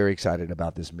 and I was very excited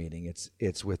about this meeting.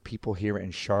 It's with people here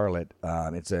in Charlotte.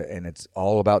 It's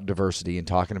all about diversity and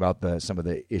talking about some of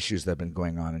the issues that have been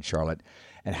going on in Charlotte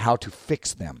and how to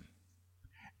fix them.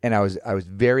 And I was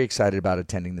very excited about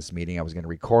attending this meeting. I was going to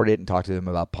record it and talk to them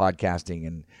about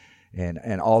podcasting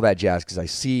and all that jazz, because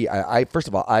I first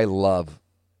of all, I love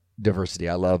diversity.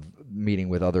 I love meeting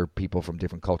with other people from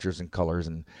different cultures and colors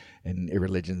and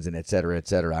religions and et cetera, et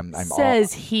cetera.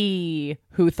 Says he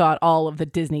who thought all of the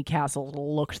Disney castles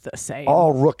looked the same.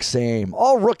 All rook same.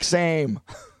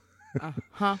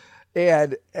 Uh-huh.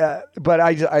 And but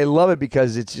I love it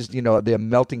because it's just the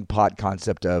melting pot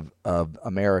concept of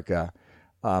America.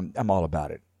 I'm all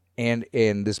about it. And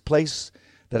in this place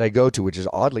that I go to, which is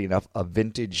oddly enough a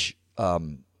vintage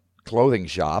clothing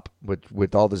shop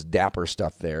with all this dapper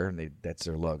stuff there, and that's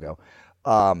their logo.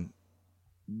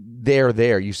 They're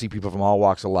there. You see people from all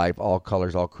walks of life, all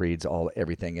colors, all creeds, all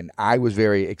everything. And I was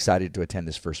very excited to attend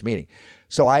this first meeting.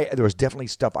 So there was definitely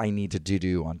stuff I needed to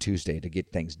do on Tuesday to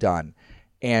get things done.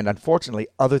 And unfortunately,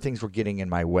 other things were getting in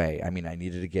my way. I mean, I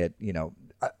needed to get,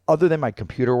 other than my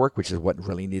computer work, which is what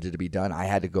really needed to be done, I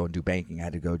had to go and do banking. I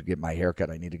had to go to get my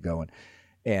haircut. I need to go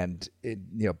and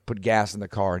put gas in the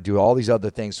car and do all these other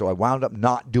things. So I wound up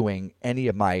not doing any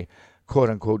of my quote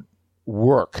unquote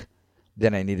work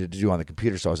that I needed to do on the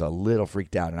computer. So I was a little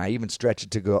freaked out, and I even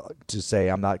stretched it to say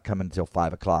I'm not coming until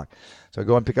 5:00. So I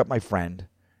go and pick up my friend,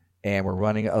 and we're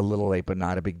running a little late, but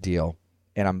not a big deal.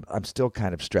 And I'm still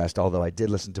kind of stressed, although I did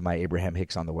listen to my Abraham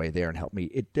Hicks on the way there and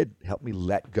it did help me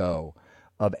let go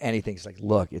of anything. It's like,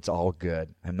 look, it's all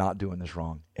good. I'm not doing this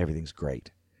wrong. Everything's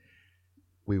great.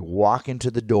 We walk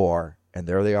into the door, and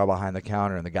there they are behind the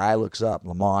counter, and the guy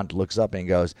Lamont looks up and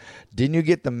goes, "Didn't you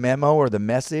get the memo or the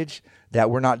message that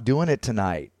we're not doing it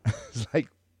tonight?" It's like,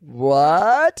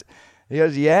 what? He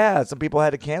goes, "Yeah, some people had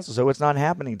to cancel, so it's not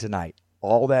happening tonight."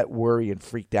 All that worry and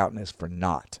freaked outness for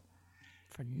naught.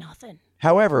 For nothing.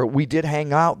 However, we did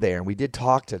hang out there, and we did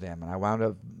talk to them, and I wound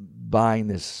up buying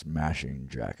this smashing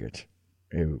jacket.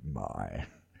 Oh, my.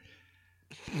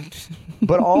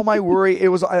 But all my worry,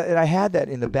 and I had that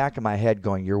in the back of my head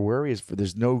going, your worry is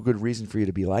there's no good reason for you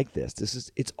to be like this.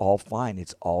 It's all fine.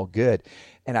 It's all good.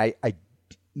 And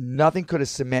nothing could have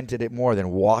cemented it more than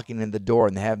walking in the door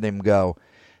and having them go,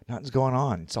 nothing's going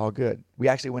on. It's all good. We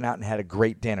actually went out and had a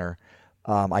great dinner.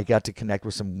 I got to connect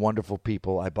with some wonderful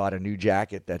people. I bought a new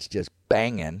jacket that's just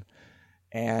banging.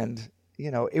 And,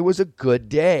 it was a good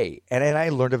day. And I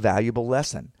learned a valuable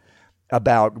lesson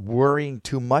about worrying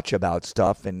too much about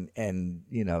stuff and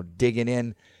digging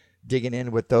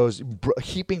in with those,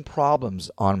 heaping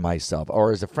problems on myself,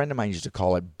 or as a friend of mine used to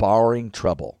call it, borrowing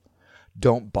trouble.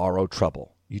 Don't borrow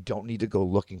trouble. You don't need to go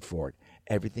looking for it.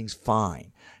 Everything's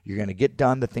fine. You're going to get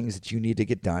done the things that you need to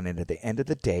get done, and at the end of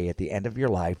the day, at the end of your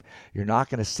life, you're not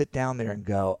going to sit down there and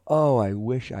go, "Oh, I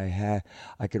wish I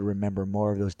could remember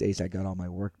more of those days I got all my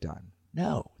work done."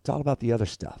 No, it's all about the other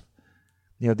stuff.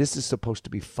 This is supposed to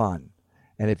be fun.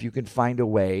 And if you can find a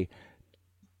way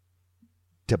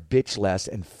to bitch less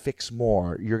and fix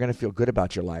more, you're going to feel good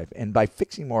about your life. And by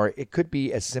fixing more, it could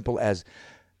be as simple as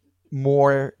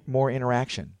more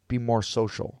interaction, be more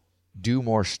social, do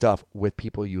more stuff with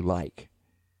people you like.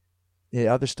 The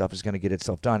other stuff is going to get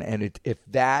itself done. And if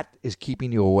that is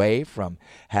keeping you away from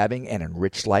having an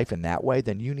enriched life in that way,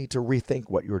 then you need to rethink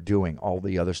what you're doing, all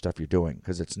the other stuff you're doing,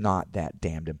 because it's not that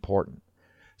damned important.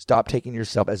 Stop taking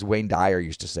yourself, as Wayne Dyer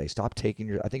used to say, I think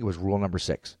it was rule number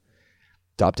 6.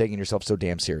 Stop taking yourself so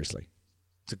damn seriously.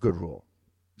 It's a good rule.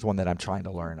 It's one that I'm trying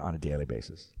to learn on a daily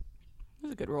basis.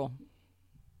 It's a good rule.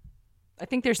 I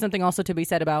think there's something also to be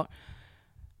said about,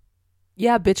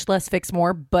 bitch less, fix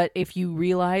more. But if you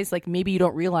realize, maybe you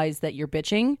don't realize that you're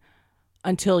bitching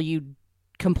until you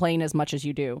complain as much as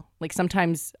you do.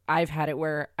 Sometimes I've had it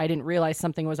where I didn't realize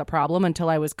something was a problem until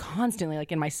I was constantly,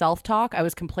 in my self-talk, I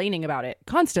was complaining about it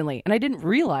constantly. And I didn't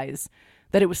realize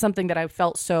that it was something that I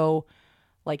felt so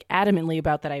adamantly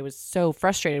about, that I was so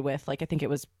frustrated with. I think it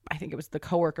was the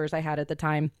coworkers I had at the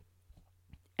time.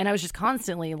 And I was just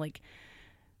constantly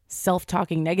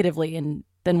self-talking negatively. And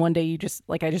then one day you just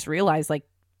I just realized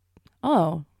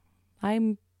oh,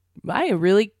 I'm I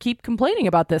really keep complaining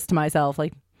about this to myself.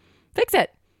 Like, fix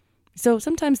it. So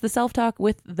sometimes the self-talk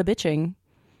with the bitching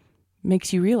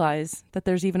makes you realize that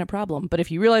there's even a problem. But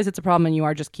if you realize it's a problem and you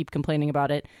are just keep complaining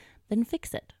about it, then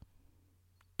fix it.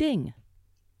 Ding.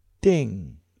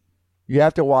 Ding. You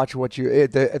have to watch what you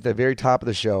at the very top of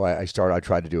the show. I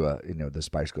tried to do the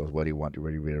Spice Girls. What do you want? What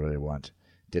do you really want?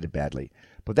 Did it badly,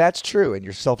 but that's true. In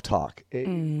your self-talk,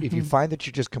 if you find that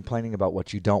you're just complaining about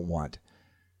what you don't want,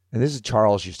 and this is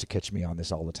Charles used to catch me on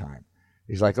this all the time.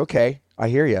 He's like, "Okay, I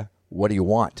hear you. What do you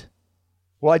want?"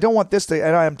 Well, I don't want this thing,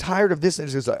 and I'm tired of this. And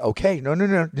it's just like, okay, no.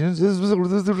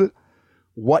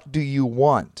 What do you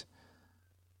want?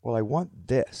 Well, I want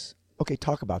this. Okay,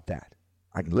 talk about that.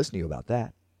 I can listen to you about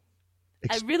that.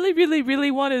 I really, really,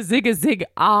 really want a zig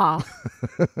ah.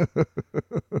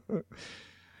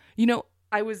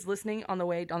 I was listening on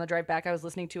the drive back. I was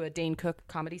listening to a Dane Cook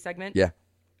comedy segment. Yeah.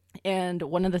 And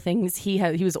one of the things he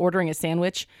was ordering a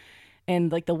sandwich,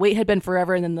 and like the wait had been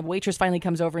forever, and then the waitress finally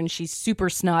comes over and she's super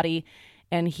snotty,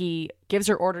 and he gives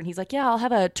her order and he's like, "Yeah, I'll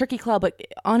have a turkey club, but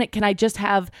on it, can I just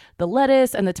have the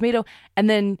lettuce and the tomato?" And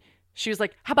then she was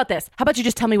like, "How about this? How about you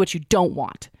just tell me what you don't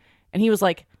want?" And he was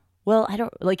like, "Well, I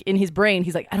don't," like in his brain,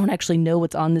 he's like, "I don't actually know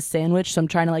what's on this sandwich, so I'm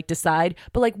trying to like decide."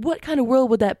 But like, what kind of world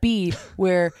would that be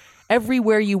where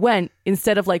everywhere you went,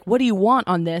 instead of like, "What do you want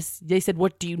on this?" they said,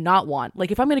 "What do you not want?"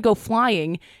 Like if I'm going to go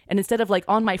flying and instead of like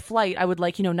on my flight, I would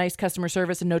like, nice customer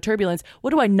service and no turbulence.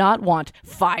 What do I not want?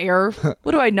 Fire.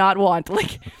 What do I not want?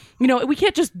 Like, we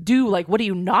can't just do like, what do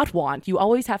you not want? You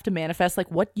always have to manifest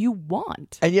like what you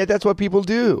want. And yet that's what people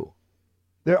do.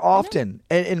 They're often,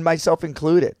 and myself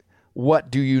included.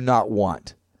 What do you not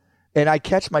want? And I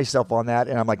catch myself on that,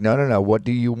 and I'm like, no. What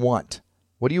do you want?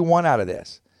 What do you want out of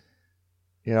this?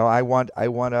 I want a,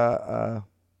 I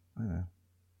don't know.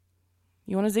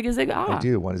 You want a zig ah? I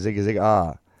do want a zig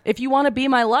ah. If you want to be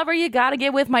my lover, you got to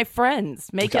get with my friends.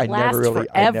 Make it last forever.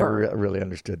 I never really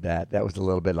understood that. That was a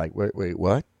little bit like, wait,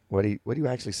 what? What are you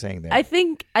actually saying there? I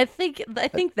think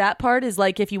that part is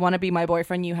like, if you want to be my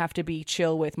boyfriend, you have to be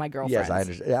chill with my girlfriends. Yes, I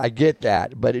understand. I get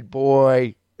that, but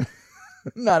boy,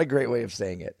 not a great way of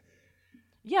saying it.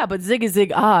 Yeah, but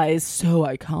zig ah is so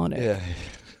iconic. Yeah.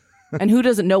 And who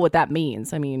doesn't know what that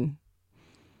means? I mean,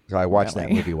 so I watched that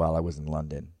movie while I was in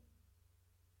London.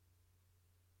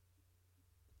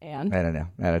 And I don't know.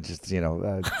 And it just,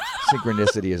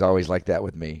 synchronicity is always like that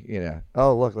with me.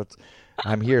 Oh, look,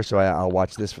 I'm here, so I'll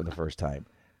watch this for the first time.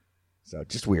 So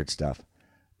just weird stuff.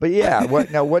 But yeah,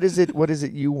 what is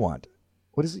it you want?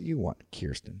 What is it you want,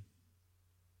 Kirsten?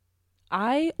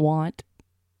 I want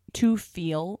to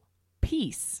feel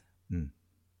peace.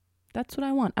 That's what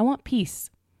I want. I want peace.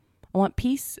 I want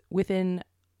peace within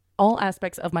all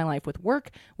aspects of my life, with work,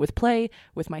 with play,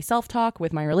 with my self-talk,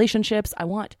 with my relationships. I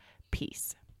want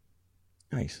peace.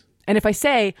 Nice. And if I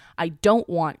say I don't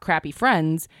want crappy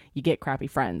friends, you get crappy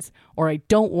friends. Or I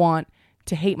don't want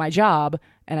to hate my job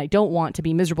and I don't want to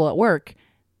be miserable at work,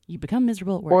 you become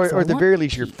miserable at work. Or at the very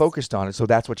least, you're focused on it, so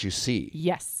that's what you see.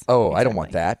 Yes. Oh, exactly. I don't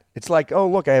want that. It's like, oh,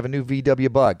 look, I have a new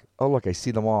VW Bug. Oh, look, I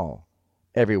see them all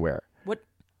everywhere. What?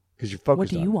 Because you're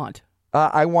focused on What do you want?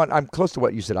 I'm close to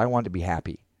what you said. I want to be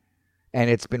happy. And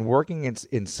it's been working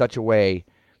in such a way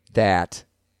that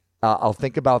I'll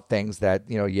think about things that,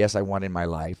 yes, I want in my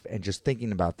life. And just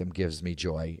thinking about them gives me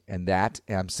joy. And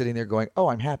I'm sitting there going, oh,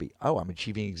 I'm happy. Oh, I'm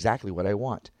achieving exactly what I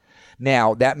want.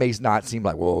 Now, that may not seem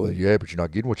like, well, yeah, but you're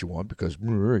not getting what you want because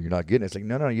you're not getting it. It's like,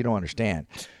 no, you don't understand.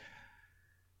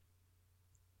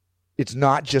 It's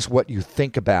not just what you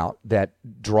think about that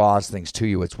draws things to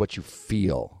you. It's what you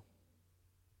feel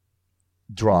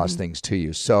draws things to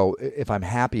you. So if I'm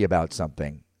happy about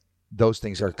something, those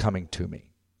things are coming to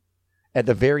me. At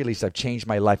the very least, I've changed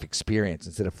my life experience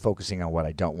instead of focusing on what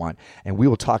I don't want. And we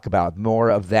will talk about more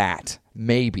of that,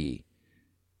 maybe,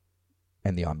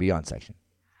 in the On Beyond section.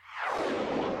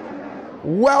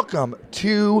 Welcome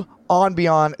to On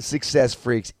Beyond Success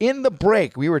Freaks. In the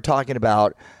break, we were talking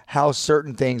about how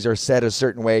certain things are said a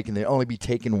certain way, can they only be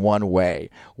taken one way.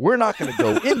 We're not going to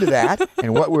go into that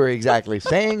and what we're exactly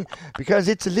saying because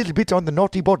it's a little bit on the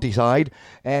naughty body side,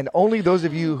 and only those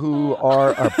of you who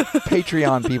are our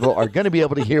Patreon people are going to be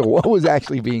able to hear what was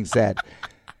actually being said.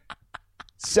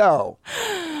 So,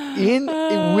 with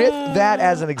that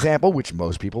as an example, which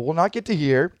most people will not get to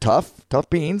hear, tough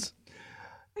beans.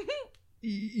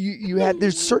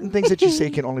 There's certain things that you say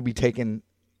can only be taken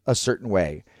a certain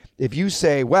way. If you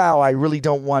say, wow, I really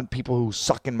don't want people who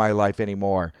suck in my life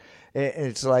anymore, and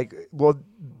it's like, well,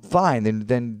 fine,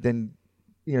 then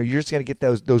you're just going to get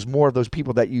those more of those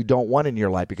people that you don't want in your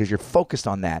life because you're focused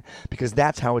on that, because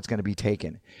that's how it's going to be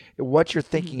taken. What you're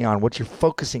thinking on, what you're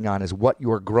focusing on is what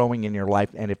you're growing in your life.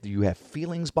 And if you have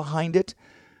feelings behind it,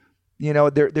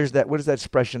 there's that, what is that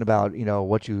expression about,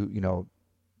 what you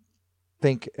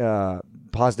think,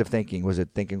 positive thinking, was it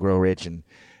Think and Grow Rich,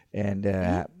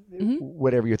 and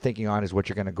whatever you're thinking on is what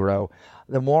you're going to grow.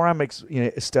 The more I'm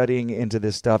studying into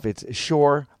this stuff, it's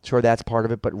sure that's part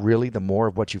of it, but really the more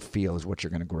of what you feel is what you're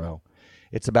going to grow.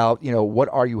 It's about, what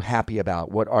are you happy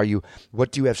about? What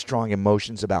do you have strong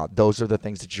emotions about? Those are the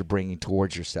things that you're bringing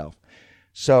towards yourself.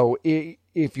 So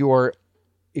if you're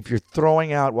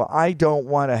throwing out, well, I don't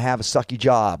want to have a sucky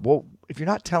job. Well, if you're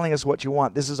not telling us what you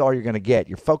want, this is all you're going to get.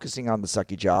 You're focusing on the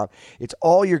sucky job. It's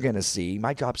all you're going to see.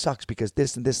 My job sucks because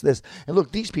this and this and this. And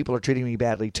look, these people are treating me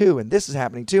badly too, and this is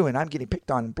happening too, and I'm getting picked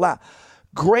on and blah.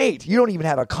 Great. You don't even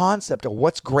have a concept of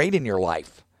what's great in your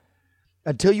life.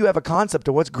 Until you have a concept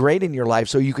of what's great in your life,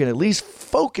 so you can at least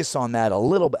focus on that a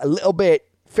little bit,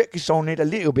 focus on it a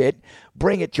little bit,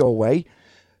 bring it your way.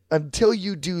 Until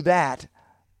you do that,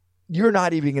 you're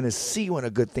not even going to see when a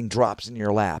good thing drops in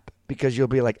your lap, because you'll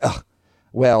be like, ugh.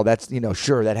 Well, that's,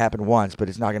 sure, that happened once, but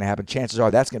it's not going to happen. Chances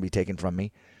are that's going to be taken from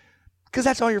me, because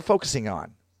that's all you're focusing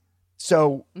on.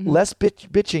 So less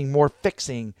bitching, more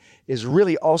fixing is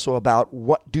really also about,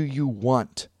 what do you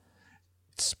want?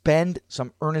 Spend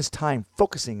some earnest time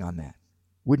focusing on that.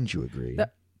 Wouldn't you agree?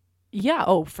 Yeah.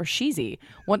 Oh, for sheezy.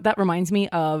 What that reminds me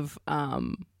of,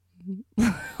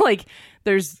 like,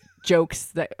 there's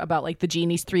jokes about like the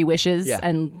genie's 3 wishes,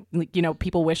 and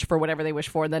people wish for whatever they wish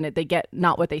for, and then they get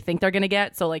not what they think they're gonna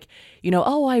get. So like,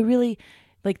 oh, I really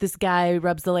like, this guy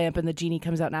rubs the lamp and the genie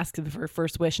comes out and asks him for a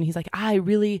first wish, and he's like, I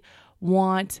really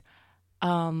want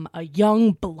a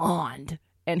young blonde,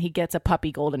 and he gets a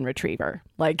puppy golden retriever,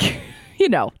 like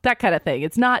that kind of thing.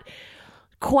 It's not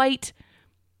quite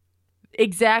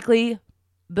exactly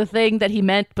the thing that he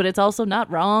meant, but it's also not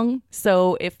wrong.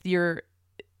 So if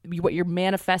what you're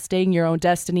manifesting, your own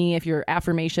destiny, if your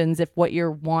affirmations, if what you're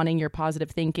wanting, your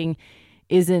positive thinking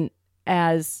isn't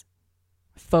as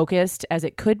focused as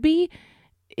it could be,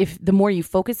 if the more you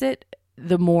focus it,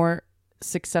 the more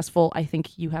successful I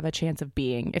think you have a chance of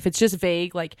being. If it's just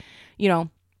vague, like,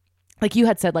 like you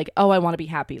had said, like, oh, I want to be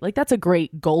happy. Like, that's a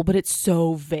great goal, but it's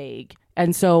so vague.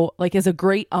 And so like, as a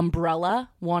great umbrella,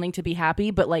 wanting to be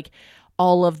happy, but like,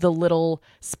 all of the little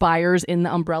spires in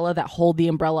the umbrella that hold the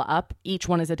umbrella up, each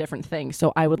one is a different thing.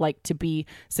 So I would like to be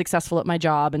successful at my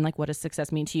job, and like, what does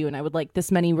success mean to you? And I would like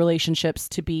this many relationships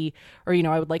to be, or,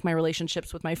 I would like my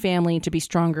relationships with my family to be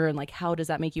stronger, and like, how does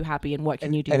that make you happy, and what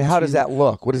can you do? And how does that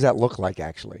look? What does that look like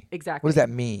actually? Exactly. What does that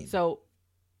mean? So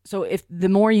if the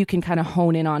more you can kind of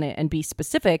hone in on it and be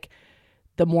specific,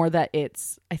 the more that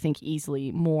it's, I think,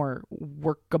 easily more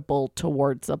workable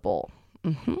towardsable.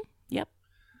 Yep.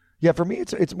 Yeah, for me,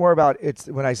 it's more about,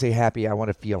 when I say happy, I want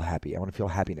to feel happy. I want to feel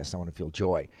happiness. I want to feel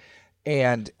joy.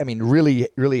 And I mean, really,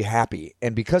 really happy.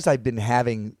 And because I've been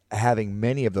having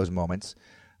many of those moments,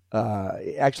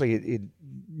 actually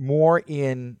more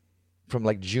from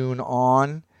like June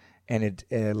on, and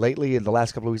lately in the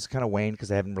last couple of weeks, it's kind of waned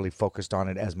because I haven't really focused on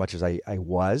it as much as I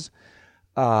was.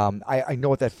 I know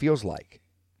what that feels like.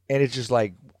 And it's just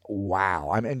like,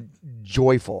 wow, I'm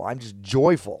joyful. I'm just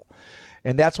joyful.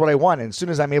 And that's what I want. And as soon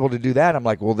as I'm able to do that, I'm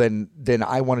like, well, then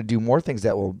I want to do more things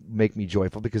that will make me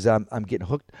joyful, because I'm getting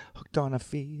hooked on a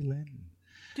feeling.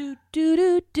 Do do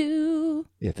do do.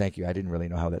 Yeah, thank you. I didn't really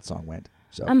know how that song went.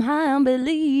 So I'm high on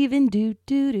believing, do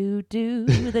do do do,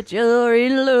 that you're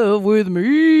in love with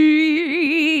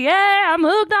me. Yeah, I'm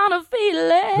hooked on a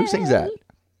feeling. Who sings that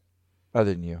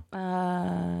other than you?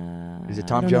 Is it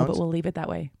Tom I don't Jones? know, but we'll leave it that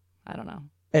way. I don't know.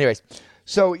 Anyways,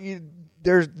 so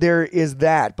there is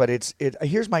that, but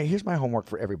here's my homework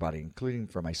for everybody, including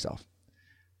for myself.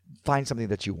 Find something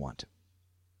that you want.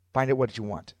 Find out what you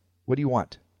want. What do you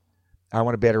want? I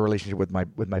want a better relationship with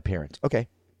my parents. Okay,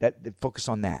 focus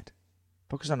on that.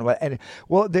 Focus on what. And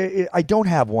well, I don't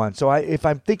have one. So if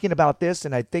I'm thinking about this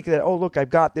and I think that, oh look, I've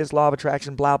got this law of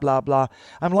attraction, blah blah blah,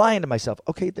 I'm lying to myself.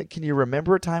 Okay, can you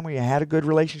remember a time where you had a good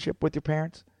relationship with your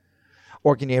parents,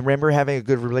 or can you remember having a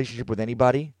good relationship with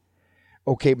anybody?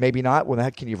 Okay, maybe not.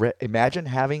 Well, can you imagine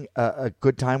having a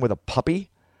good time with a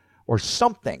puppy or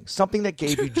something that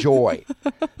gave you joy?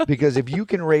 Because if you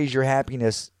can raise your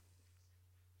happiness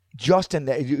just in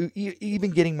that,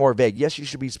 even getting more vague. Yes, you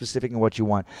should be specific in what you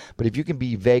want, but if you can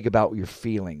be vague about your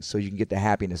feelings so you can get the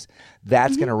happiness,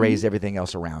 that's going to raise everything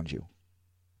else around you.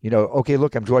 Okay,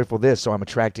 look, I'm joyful this, so I'm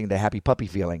attracting the happy puppy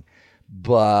feeling.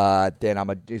 But then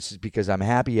it's just because I'm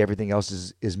happy, everything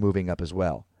else is moving up as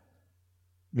well.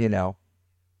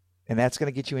 And that's going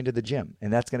to get you into the gym,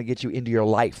 and that's going to get you into your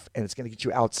life, and it's going to get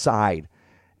you outside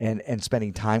and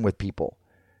spending time with people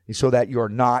so that you're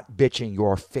not bitching,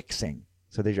 you're fixing,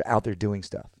 so that you're out there doing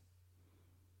stuff.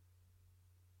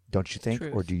 Don't you think?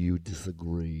 Truth. Or do you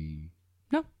disagree?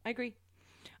 No, I agree.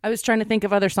 I was trying to think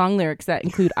of other song lyrics that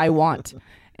include I want.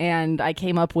 And I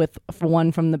came up with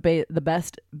one from the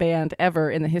best band ever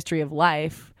in the history of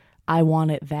life. I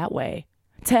Want It That Way.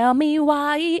 Tell me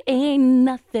why it ain't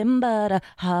nothing but a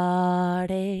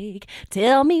heartache.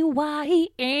 Tell me why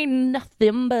it ain't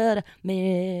nothing but a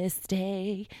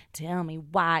mistake. Tell me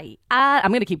why I'm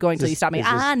going to keep going until you stop me.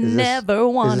 I never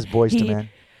want. Is this Boyz II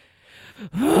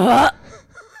Men?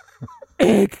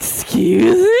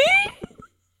 Excuse me?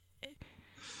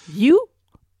 You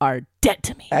are dead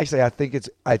to me. Actually, I think it's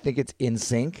In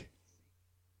Sync.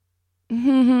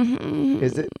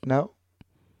 Is it? No?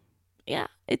 Yeah,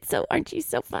 it's so, aren't you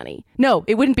so funny? No,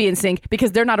 it wouldn't be In Sync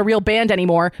because they're not a real band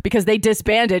anymore because they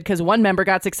disbanded because one member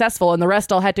got successful and the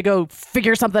rest all had to go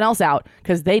figure something else out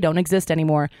because they don't exist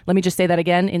anymore. Let me just say that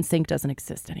again. In Sync doesn't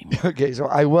exist anymore. Okay, so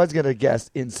I was going to guess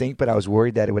In Sync, but I was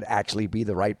worried that it would actually be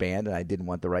the right band, and I didn't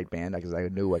want the right band because I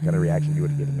knew what kind of reaction you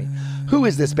would have given me. Who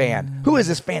is this band? Who is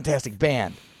this fantastic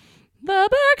band? The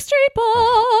Backstreet Boys.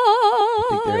 I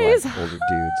think they're like older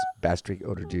dudes. Backstreet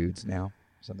older dudes now.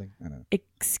 Something? I don't know.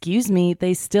 Excuse me,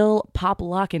 they still pop,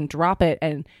 lock, and drop it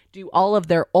and do all of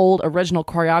their old original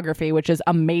choreography, which is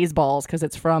amazeballs because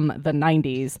it's from the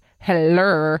 90s.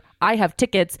 Hello. I have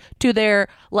tickets to their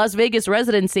Las Vegas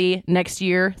residency next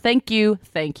year. Thank you.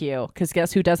 Because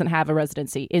guess who doesn't have a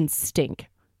residency? In Stink.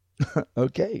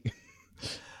 Okay.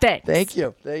 Thanks. Thank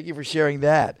you. Thank you for sharing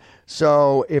that.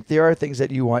 So if there are things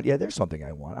that you want, yeah, there's something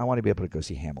I want. I want to be able to go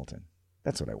see Hamilton.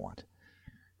 That's what I want.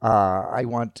 I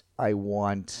want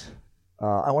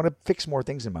to fix more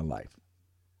things in my life.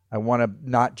 I want to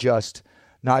not just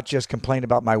complain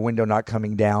about my window not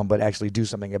coming down, but actually do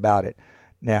something about it.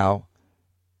 Now,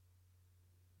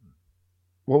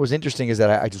 what was interesting is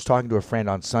that I was talking to a friend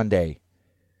on Sunday,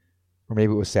 or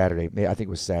maybe it was Saturday. I think it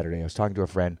was Saturday. I was talking to a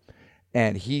friend,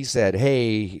 and he said,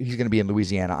 hey, he's going to be in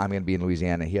Louisiana. I'm going to be in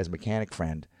Louisiana. He has a mechanic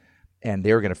friend. And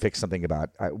they were going to fix something about,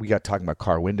 we got talking about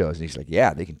car windows. And he's like,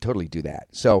 yeah, they can totally do that.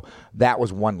 So that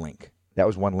was one link. That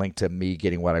was one link to me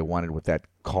getting what I wanted with that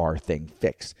car thing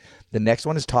fixed. The next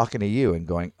one is talking to you and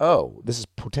going, oh, this is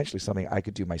potentially something I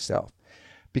could do myself.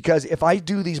 Because if I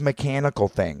do these mechanical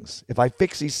things, if I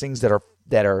fix these things that are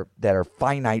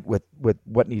finite with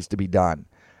what needs to be done,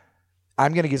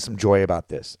 I'm going to get some joy about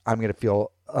this. I'm going to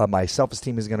feel, my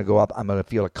self-esteem is going to go up. I'm going to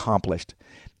feel accomplished.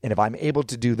 And if I'm able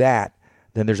to do that,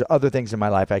 then there's other things in my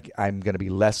life I'm going to be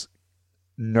less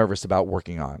nervous about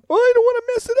working on. Oh, I don't want to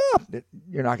mess it up.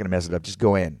 You're not going to mess it up. Just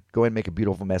go in, make a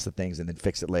beautiful mess of things and then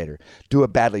fix it later. Do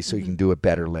it badly so you can do it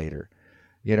better later.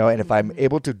 And if I'm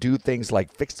able to do things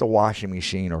like fix the washing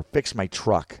machine or fix my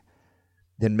truck,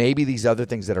 then maybe these other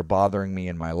things that are bothering me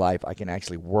in my life, I can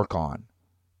actually work on.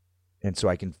 And so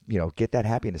I can, get that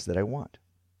happiness that I want.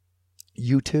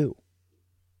 U2,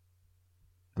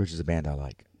 which is a band I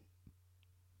like.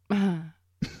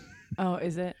 Oh,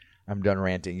 is it? I'm done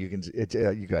ranting. You can.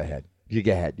 You go ahead. You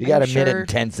go ahead. You got a minute and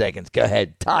 10 seconds. Go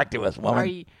ahead. Talk to us,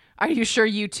 woman. Are you sure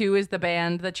U2 is the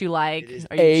band that you like? It is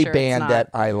are you a sure band it's not that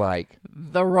I like.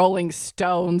 The Rolling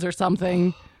Stones or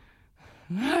something?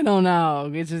 I don't know.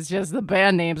 It's just the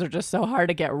band names are just so hard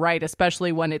to get right,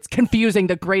 especially when it's confusing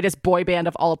the greatest boy band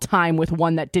of all time with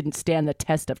one that didn't stand the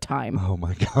test of time. Oh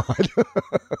my God.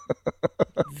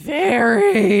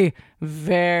 Very,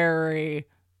 very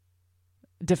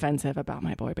defensive about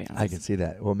my boy bands. I can see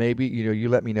that. Well, maybe, you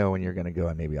let me know when you're going to go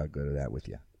and maybe I'll go to that with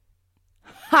you.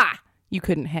 Ha! You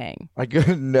couldn't hang. I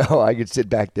couldn't. No, I could sit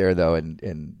back there though and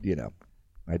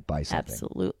I'd buy something.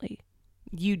 Absolutely.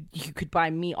 You could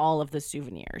buy me all of the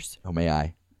souvenirs. Oh, may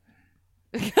I?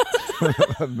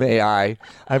 May I?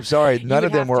 I'm sorry. None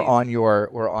of them were on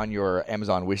your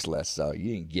Amazon wish list, so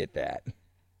you didn't get that.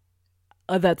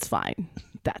 That's fine.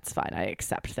 That's fine. I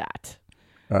accept that.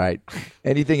 All right.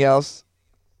 Anything else?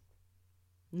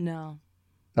 No.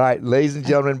 All right, ladies and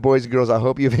gentlemen, boys and girls, I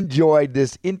hope you've enjoyed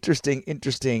this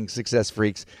interesting Success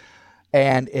Freaks.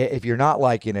 And if you're not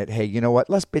liking it, hey, you know what?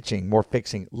 Less bitching, more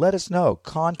fixing. Let us know.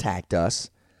 Contact us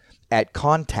at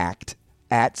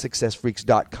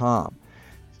contact@successfreaks.com.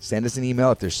 Send us an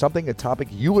email if there's a topic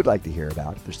you would like to hear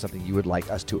about. If there's something you would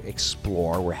like us to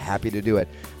explore, we're happy to do it.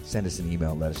 Send us an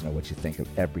email. Let us know what you think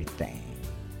of everything.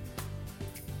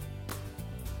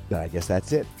 But I guess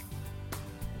that's it.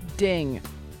 Ding.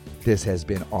 This has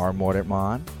been R.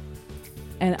 Mortimer.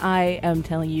 And I am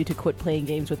telling you to quit playing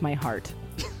games with my heart.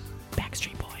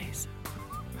 Backstreet Boys.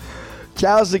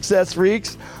 Ciao, Success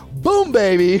Freaks. Boom,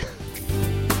 baby.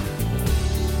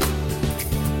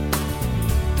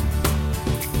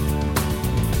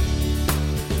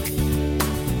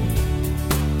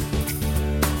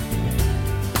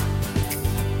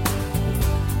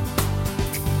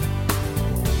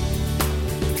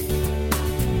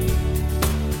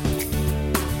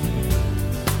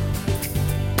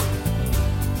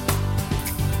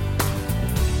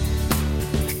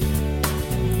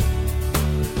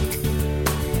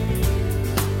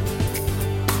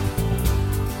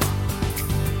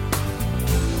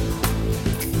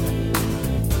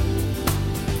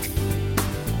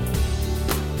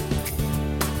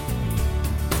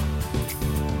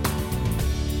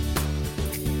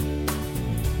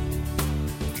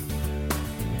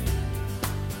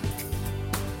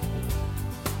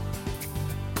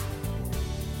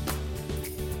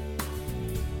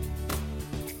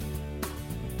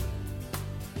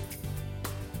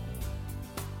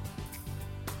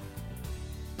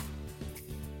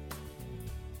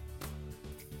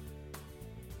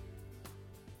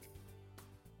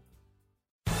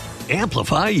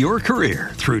 Amplify your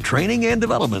career through training and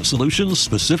development solutions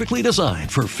specifically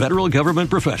designed for federal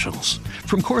government professionals.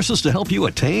 From courses to help you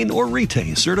attain or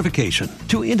retain certification,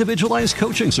 to individualized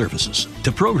coaching services,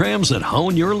 to programs that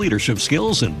hone your leadership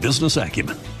skills and business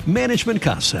acumen, Management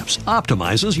Concepts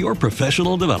optimizes your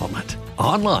professional development.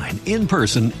 Online, in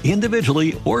person,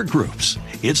 individually, or groups,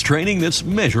 it's training that's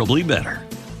measurably better.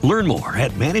 Learn more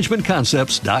at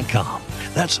managementconcepts.com.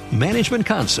 That's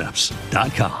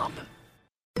managementconcepts.com.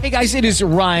 Hey guys, it is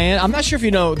Ryan. I'm not sure if you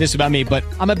know this about me, but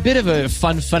I'm a bit of a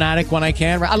fun fanatic when I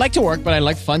can. I like to work, but I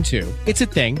like fun too. It's a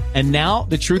thing. And now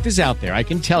the truth is out there. I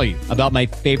can tell you about my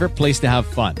favorite place to have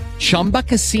fun. Chumba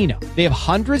Casino. They have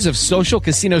hundreds of social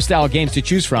casino style games to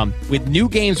choose from with new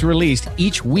games released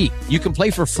each week. You can play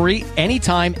for free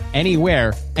anytime,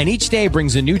 anywhere. And each day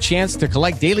brings a new chance to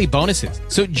collect daily bonuses.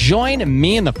 So join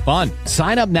me in the fun.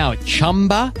 Sign up now at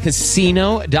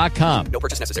ChumbaCasino.com. No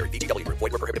purchase necessary. VGW Group.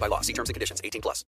 Void where prohibited by law. See terms and conditions. 18+.